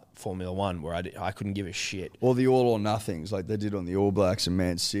la Formula One, where I couldn't give a shit. Or the all or nothings like they did on the All Blacks and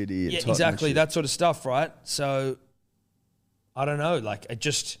Man City. And Yeah, Tottenham exactly. shit. That sort of stuff, right? So, I don't know. Like,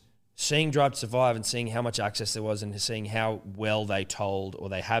 seeing Drive to Survive and seeing how much access there was and seeing how well they told, or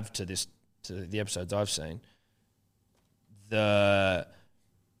they have to the episodes I've seen, the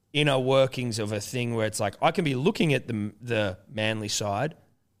inner workings of a thing where it's like, I can be looking at the Manly side,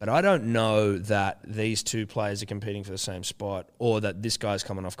 but I don't know that these two players are competing for the same spot, or that this guy's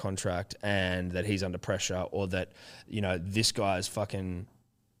coming off contract and that he's under pressure, or that, you know, this guy's fucking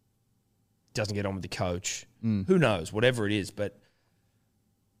doesn't get on with the coach. Who knows? Whatever it is. But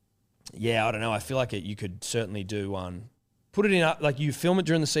yeah, I don't know. I feel like you could certainly do one. Put it in up, like you film it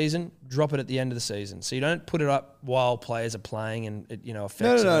during the season, drop it at the end of the season. So you don't put it up while players are playing and it, you know,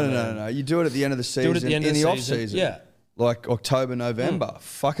 affects No. You do it at the end of the season. Do it at the end of the off season. season. Yeah. Like October, November.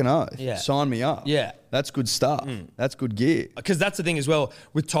 Fucking oath. Yeah. Sign me up. Yeah. That's good stuff. That's good gear. Because that's the thing as well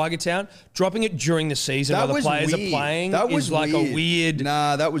with Tiger Town, dropping it during the season while the players are playing is like a weird.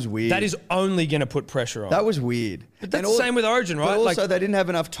 Nah, that was weird. That is only going to put pressure on. That was weird. But that's the same with Origin, right? But also, Like- they didn't have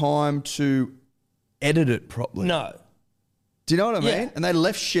enough time to edit it properly. No. Do you know what I mean? Yeah. And they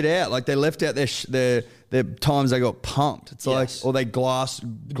left shit out. Like they left out their times they got pumped. It's like, Yes. or they glossed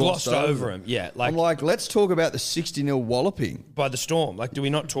over him. Yeah. Like I'm like, let's talk about the 60-0 walloping. by the Storm. Like, do we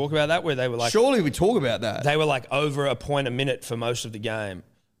not talk about that where they were like, Surely we talk about that. they were like over a point a minute for most of the game?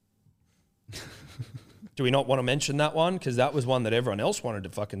 Do we not want to mention that one? Because that was one that everyone else wanted to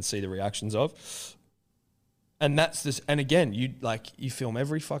fucking see the reactions of. And that's this. And again, you film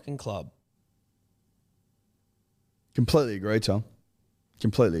every fucking club. Completely agree, Tom.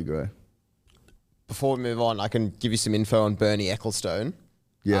 Completely agree. Before we move on, I can give you some info on Bernie Ecclestone.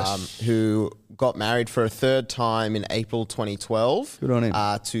 Yes. Who got married for a third time in April 2012. Good on him. To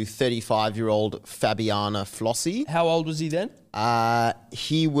 35-year-old Fabiana Flossie. How old was he then?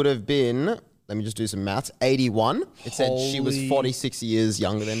 He would have been, let me just do some maths, 81. It said she was Holy 46 years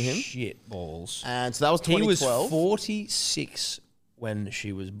younger than him. Shit balls. And so that was He 2012. was 46 when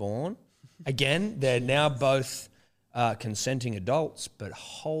she was born. Again, they're now both consenting adults, but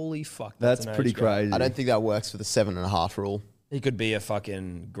holy fuck, That's an pretty age gap. crazy. I don't think that works for the 7.5 rule. He could be a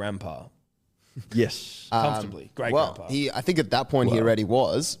fucking grandpa Yes. comfortably. Great Well, grandpa. I think at that point he already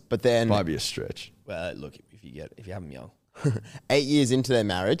was, but then Might be a stretch. Well, look, if you have him young. 8 years into their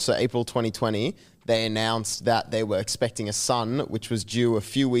marriage, so April 2020, they announced that they were expecting a son, which was due a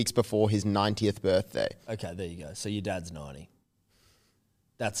few weeks before his 90th birthday. Okay, there you go. So your dad's 90.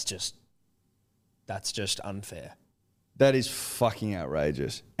 That's just unfair. That is fucking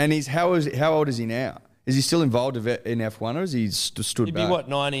outrageous. And how old is he now? Is he still involved in F1 or is he stood He'd back? be what,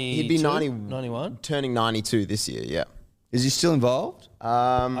 90? He'd be 91? turning 92 this year, yeah. Is he still involved?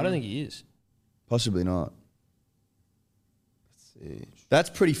 I don't think he is. Possibly not. That's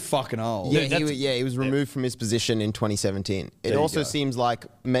pretty fucking old. Yeah, Dude, he was removed from his position in 2017. It you also go. seems like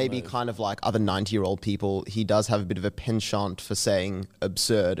maybe kind of like other 90-year-old people, he does have a bit of a penchant for saying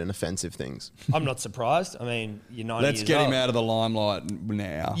absurd and offensive things. I'm not surprised. I mean, you're 90 Let's years get him old. out of the limelight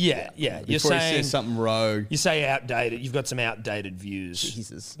now. Yeah. You're Before he saying says something rogue. You say outdated. You've got some outdated views.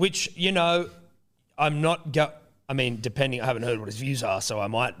 Jesus. Which, you know, I'm not... I mean, depending... I haven't heard what his views are, so I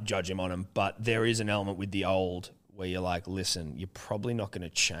might judge him on them. But there is an element with the old where you're like, listen, you're probably not going to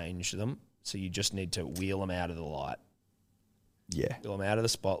change them. So you just need to wheel them out of the light, Yeah. wheel them out of the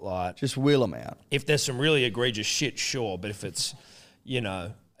spotlight. Just wheel them out. If there's some really egregious shit, sure. But if it's,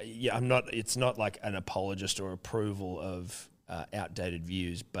 I'm not. It's not like an apologist or approval of outdated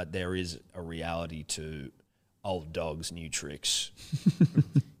views, but there is a reality to old dogs, new tricks.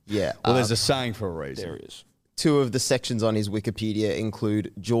 Yeah. Well, there's a saying for a reason. There is. Two of the sections on his Wikipedia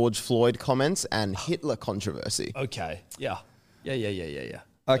include George Floyd comments and Hitler controversy. Okay. Yeah. Yeah.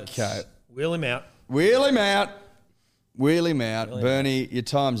 Okay. Wheel him out. Wheel him out. Wheel him out. Bernie, your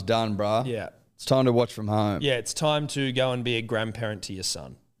time's done, bruh. Yeah. It's time to watch from home. Yeah, it's time to go and be a grandparent to your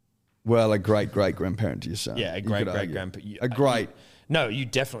son. Well, a great-great-grandparent to your son. Yeah, a You great could argue. great-grandparent. A great. No, you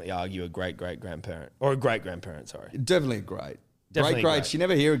definitely argue a great-great-grandparent. Or a great-grandparent, sorry. Definitely a great. Definitely Great-greats. great. You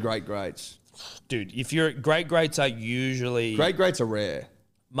never hear of great-greats. Dude, if you're great-greats are usually... Great-greats are rare.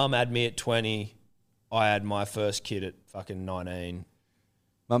 Mum had me at 20. I had my first kid at fucking 19.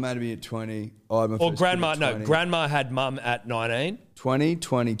 Mum had me at 20. I had my Or first grandma, kid at no, 20. grandma had mum at 19. 20,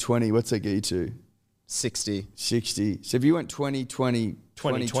 20, 20. What's that get you to? 60. 60. So if you went 20, 20,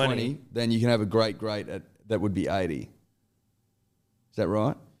 20, 20, 20, then you can have a great-great that would be 80. Is that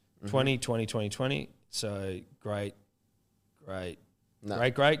right? 20, 20, 20, 20. So great, No.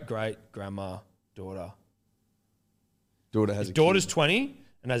 great, grandma, daughter. Daughter has If a daughter's kid. 20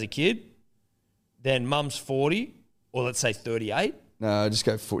 and has a kid, then mum's 40, or let's say 38. No, just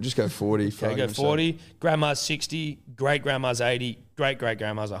go 40. For Okay, go argument's sake. 40. Grandma's 60. Great-grandma's 80.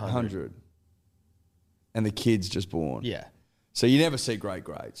 Great-great-grandma's 100. 100. And the kid's just born. Yeah. So you never see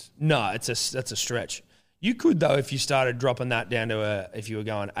great-greats. No, that's a stretch. You could, though, if you started dropping that down to if you were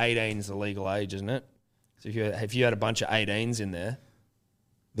going 18 is the legal age, isn't it? So if you had a bunch of 18s in there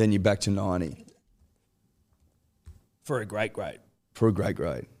Then you're back to 90 for a great-great. for a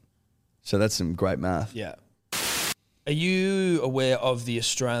great-great. So that's some great math. Yeah. Are you aware of the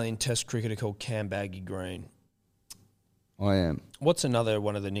Australian Test cricketer called Cam Baggy Green? I am. What's another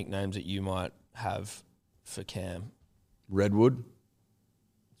one of the nicknames that you might have for Cam? Redwood.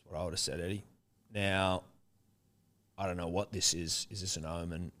 That's what I would have said, Eddie. Now, I don't know what this is. Is this an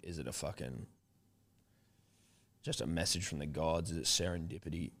omen? Is it a fucking just a message from the gods? Is it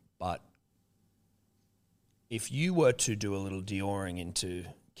serendipity? But if you were to do a little Dioring into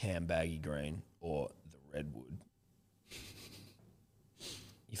Cam Baggy Green or the Redwood,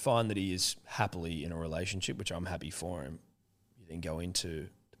 you find that he is happily in a relationship, which I'm happy for him. You then go into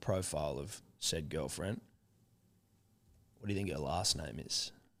the profile of said girlfriend. What do you think her last name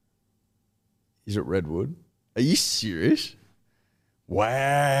is? Is it Redwood? Are you serious?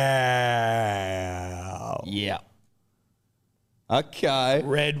 Wow. Yeah. Okay.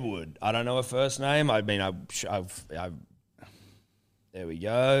 Redwood. I don't know her first name. I mean, I've there we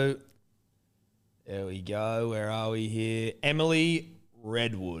go. There we go. Where are we here? Emily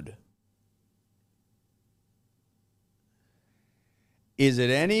Redwood. Is it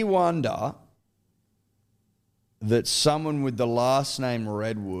any wonder that someone with the last name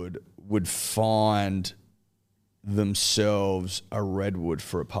Redwood would find themselves a Redwood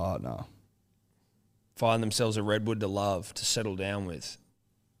for a partner? Find themselves a Redwood to love, to settle down with.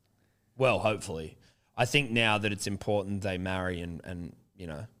 Well, hopefully. I think now that it's important they marry and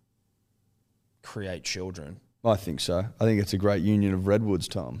create children. I think so. I think it's a great union of redwoods,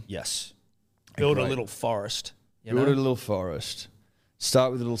 Tom. Yes. Build a great- little forest. You Build know? a little forest.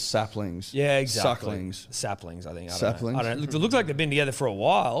 Start with little saplings. Yeah, exactly. Sucklings. Saplings, I think. Saplings. I don't know. It looks like they've been together for a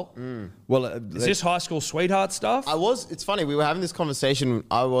while. Well, Is this high school sweetheart stuff? It's funny, we were having this conversation,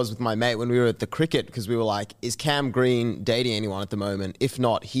 I was with my mate when we were at the cricket, because we were like, is Cam Green dating anyone at the moment? If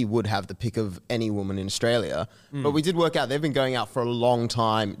not, he would have the pick of any woman in Australia. But we did work out, they've been going out for a long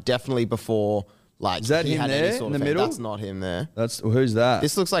time, definitely before, like, Is that he him had there any sort in of the fame. middle? That's not him there. who's that?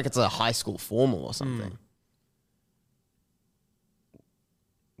 This looks like it's a high school formal or something.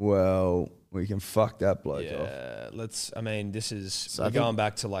 Well, we can fuck that bloke off. Yeah, this is So we're I think- going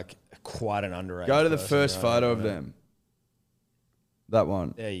back to like quite an underrated. Go to the person, first right? photo of them. That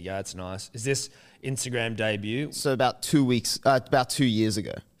one. There you go. It's nice. Is this Instagram debut? So about 2 years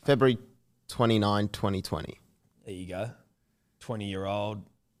ago, February 29, 2020. There you go. 20-year-old.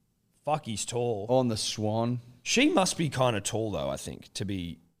 Fuck, he's tall. On the swan. She must be kind of tall though. I think to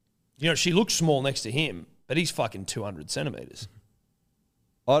be. She looks small next to him, but he's fucking 200 centimeters.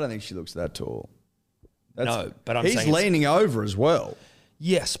 I don't think she looks that tall. No, but I'm he's saying it's- leaning over as well.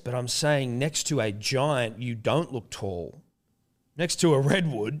 Yes, but I'm saying next to a giant, you don't look tall. Next to a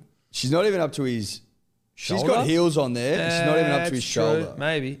redwood, She's not even up to his. She's Shoulder? got heels on there. and she's not even up to his That's true, shoulder.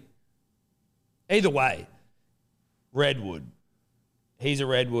 Maybe. Either way, redwood. He's a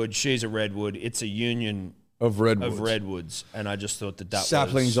redwood. She's a redwood. It's a union Of redwoods. And I just thought that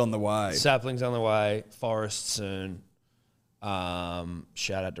Saplings was... on the way. Saplings on the way. Forest soon.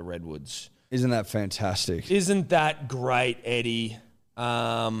 Shout out to redwoods. Isn't that fantastic? Isn't that great, Eddie?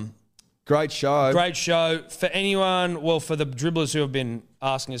 Great show. Great show. For anyone, well, for the dribblers who have been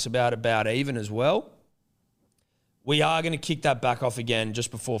asking us about even as well, we are going to kick that back off again just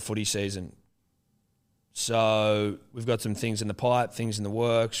before footy season. So we've got some things in the pipe, things in the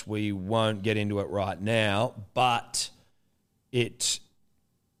works. We won't get into it right now, but it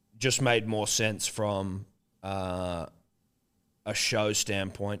just made more sense from a show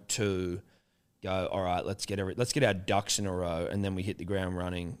standpoint to go, all right, let's get our ducks in a row, and then we hit the ground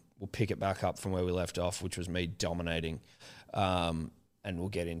running. We'll pick it back up from where we left off, which was me dominating, and we'll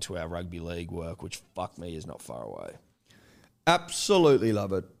get into our rugby league work, which, fuck me, is not far away. Absolutely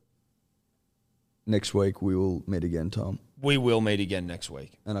love it. Next week we will meet again, Tom. We will meet again next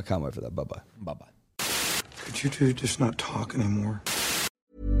week. And I can't wait for that. Bye-bye. Bye-bye. Could you two just not talk anymore?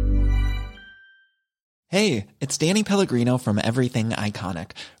 Hey, it's Danny Pellegrino from Everything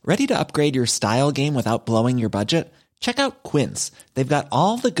Iconic. Ready to upgrade your style game without blowing your budget? Check out Quince. They've got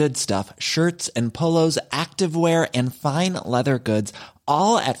all the good stuff, shirts and polos, activewear, and fine leather goods,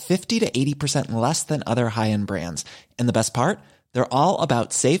 all at 50 to 80% less than other high-end brands. And the best part? They're all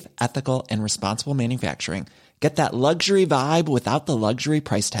about safe, ethical, and responsible manufacturing. Get that luxury vibe without the luxury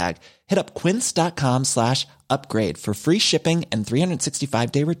price tag. Hit up quince.com/upgrade for free shipping and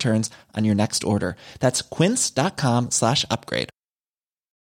 365-day returns on your next order. That's quince.com/upgrade.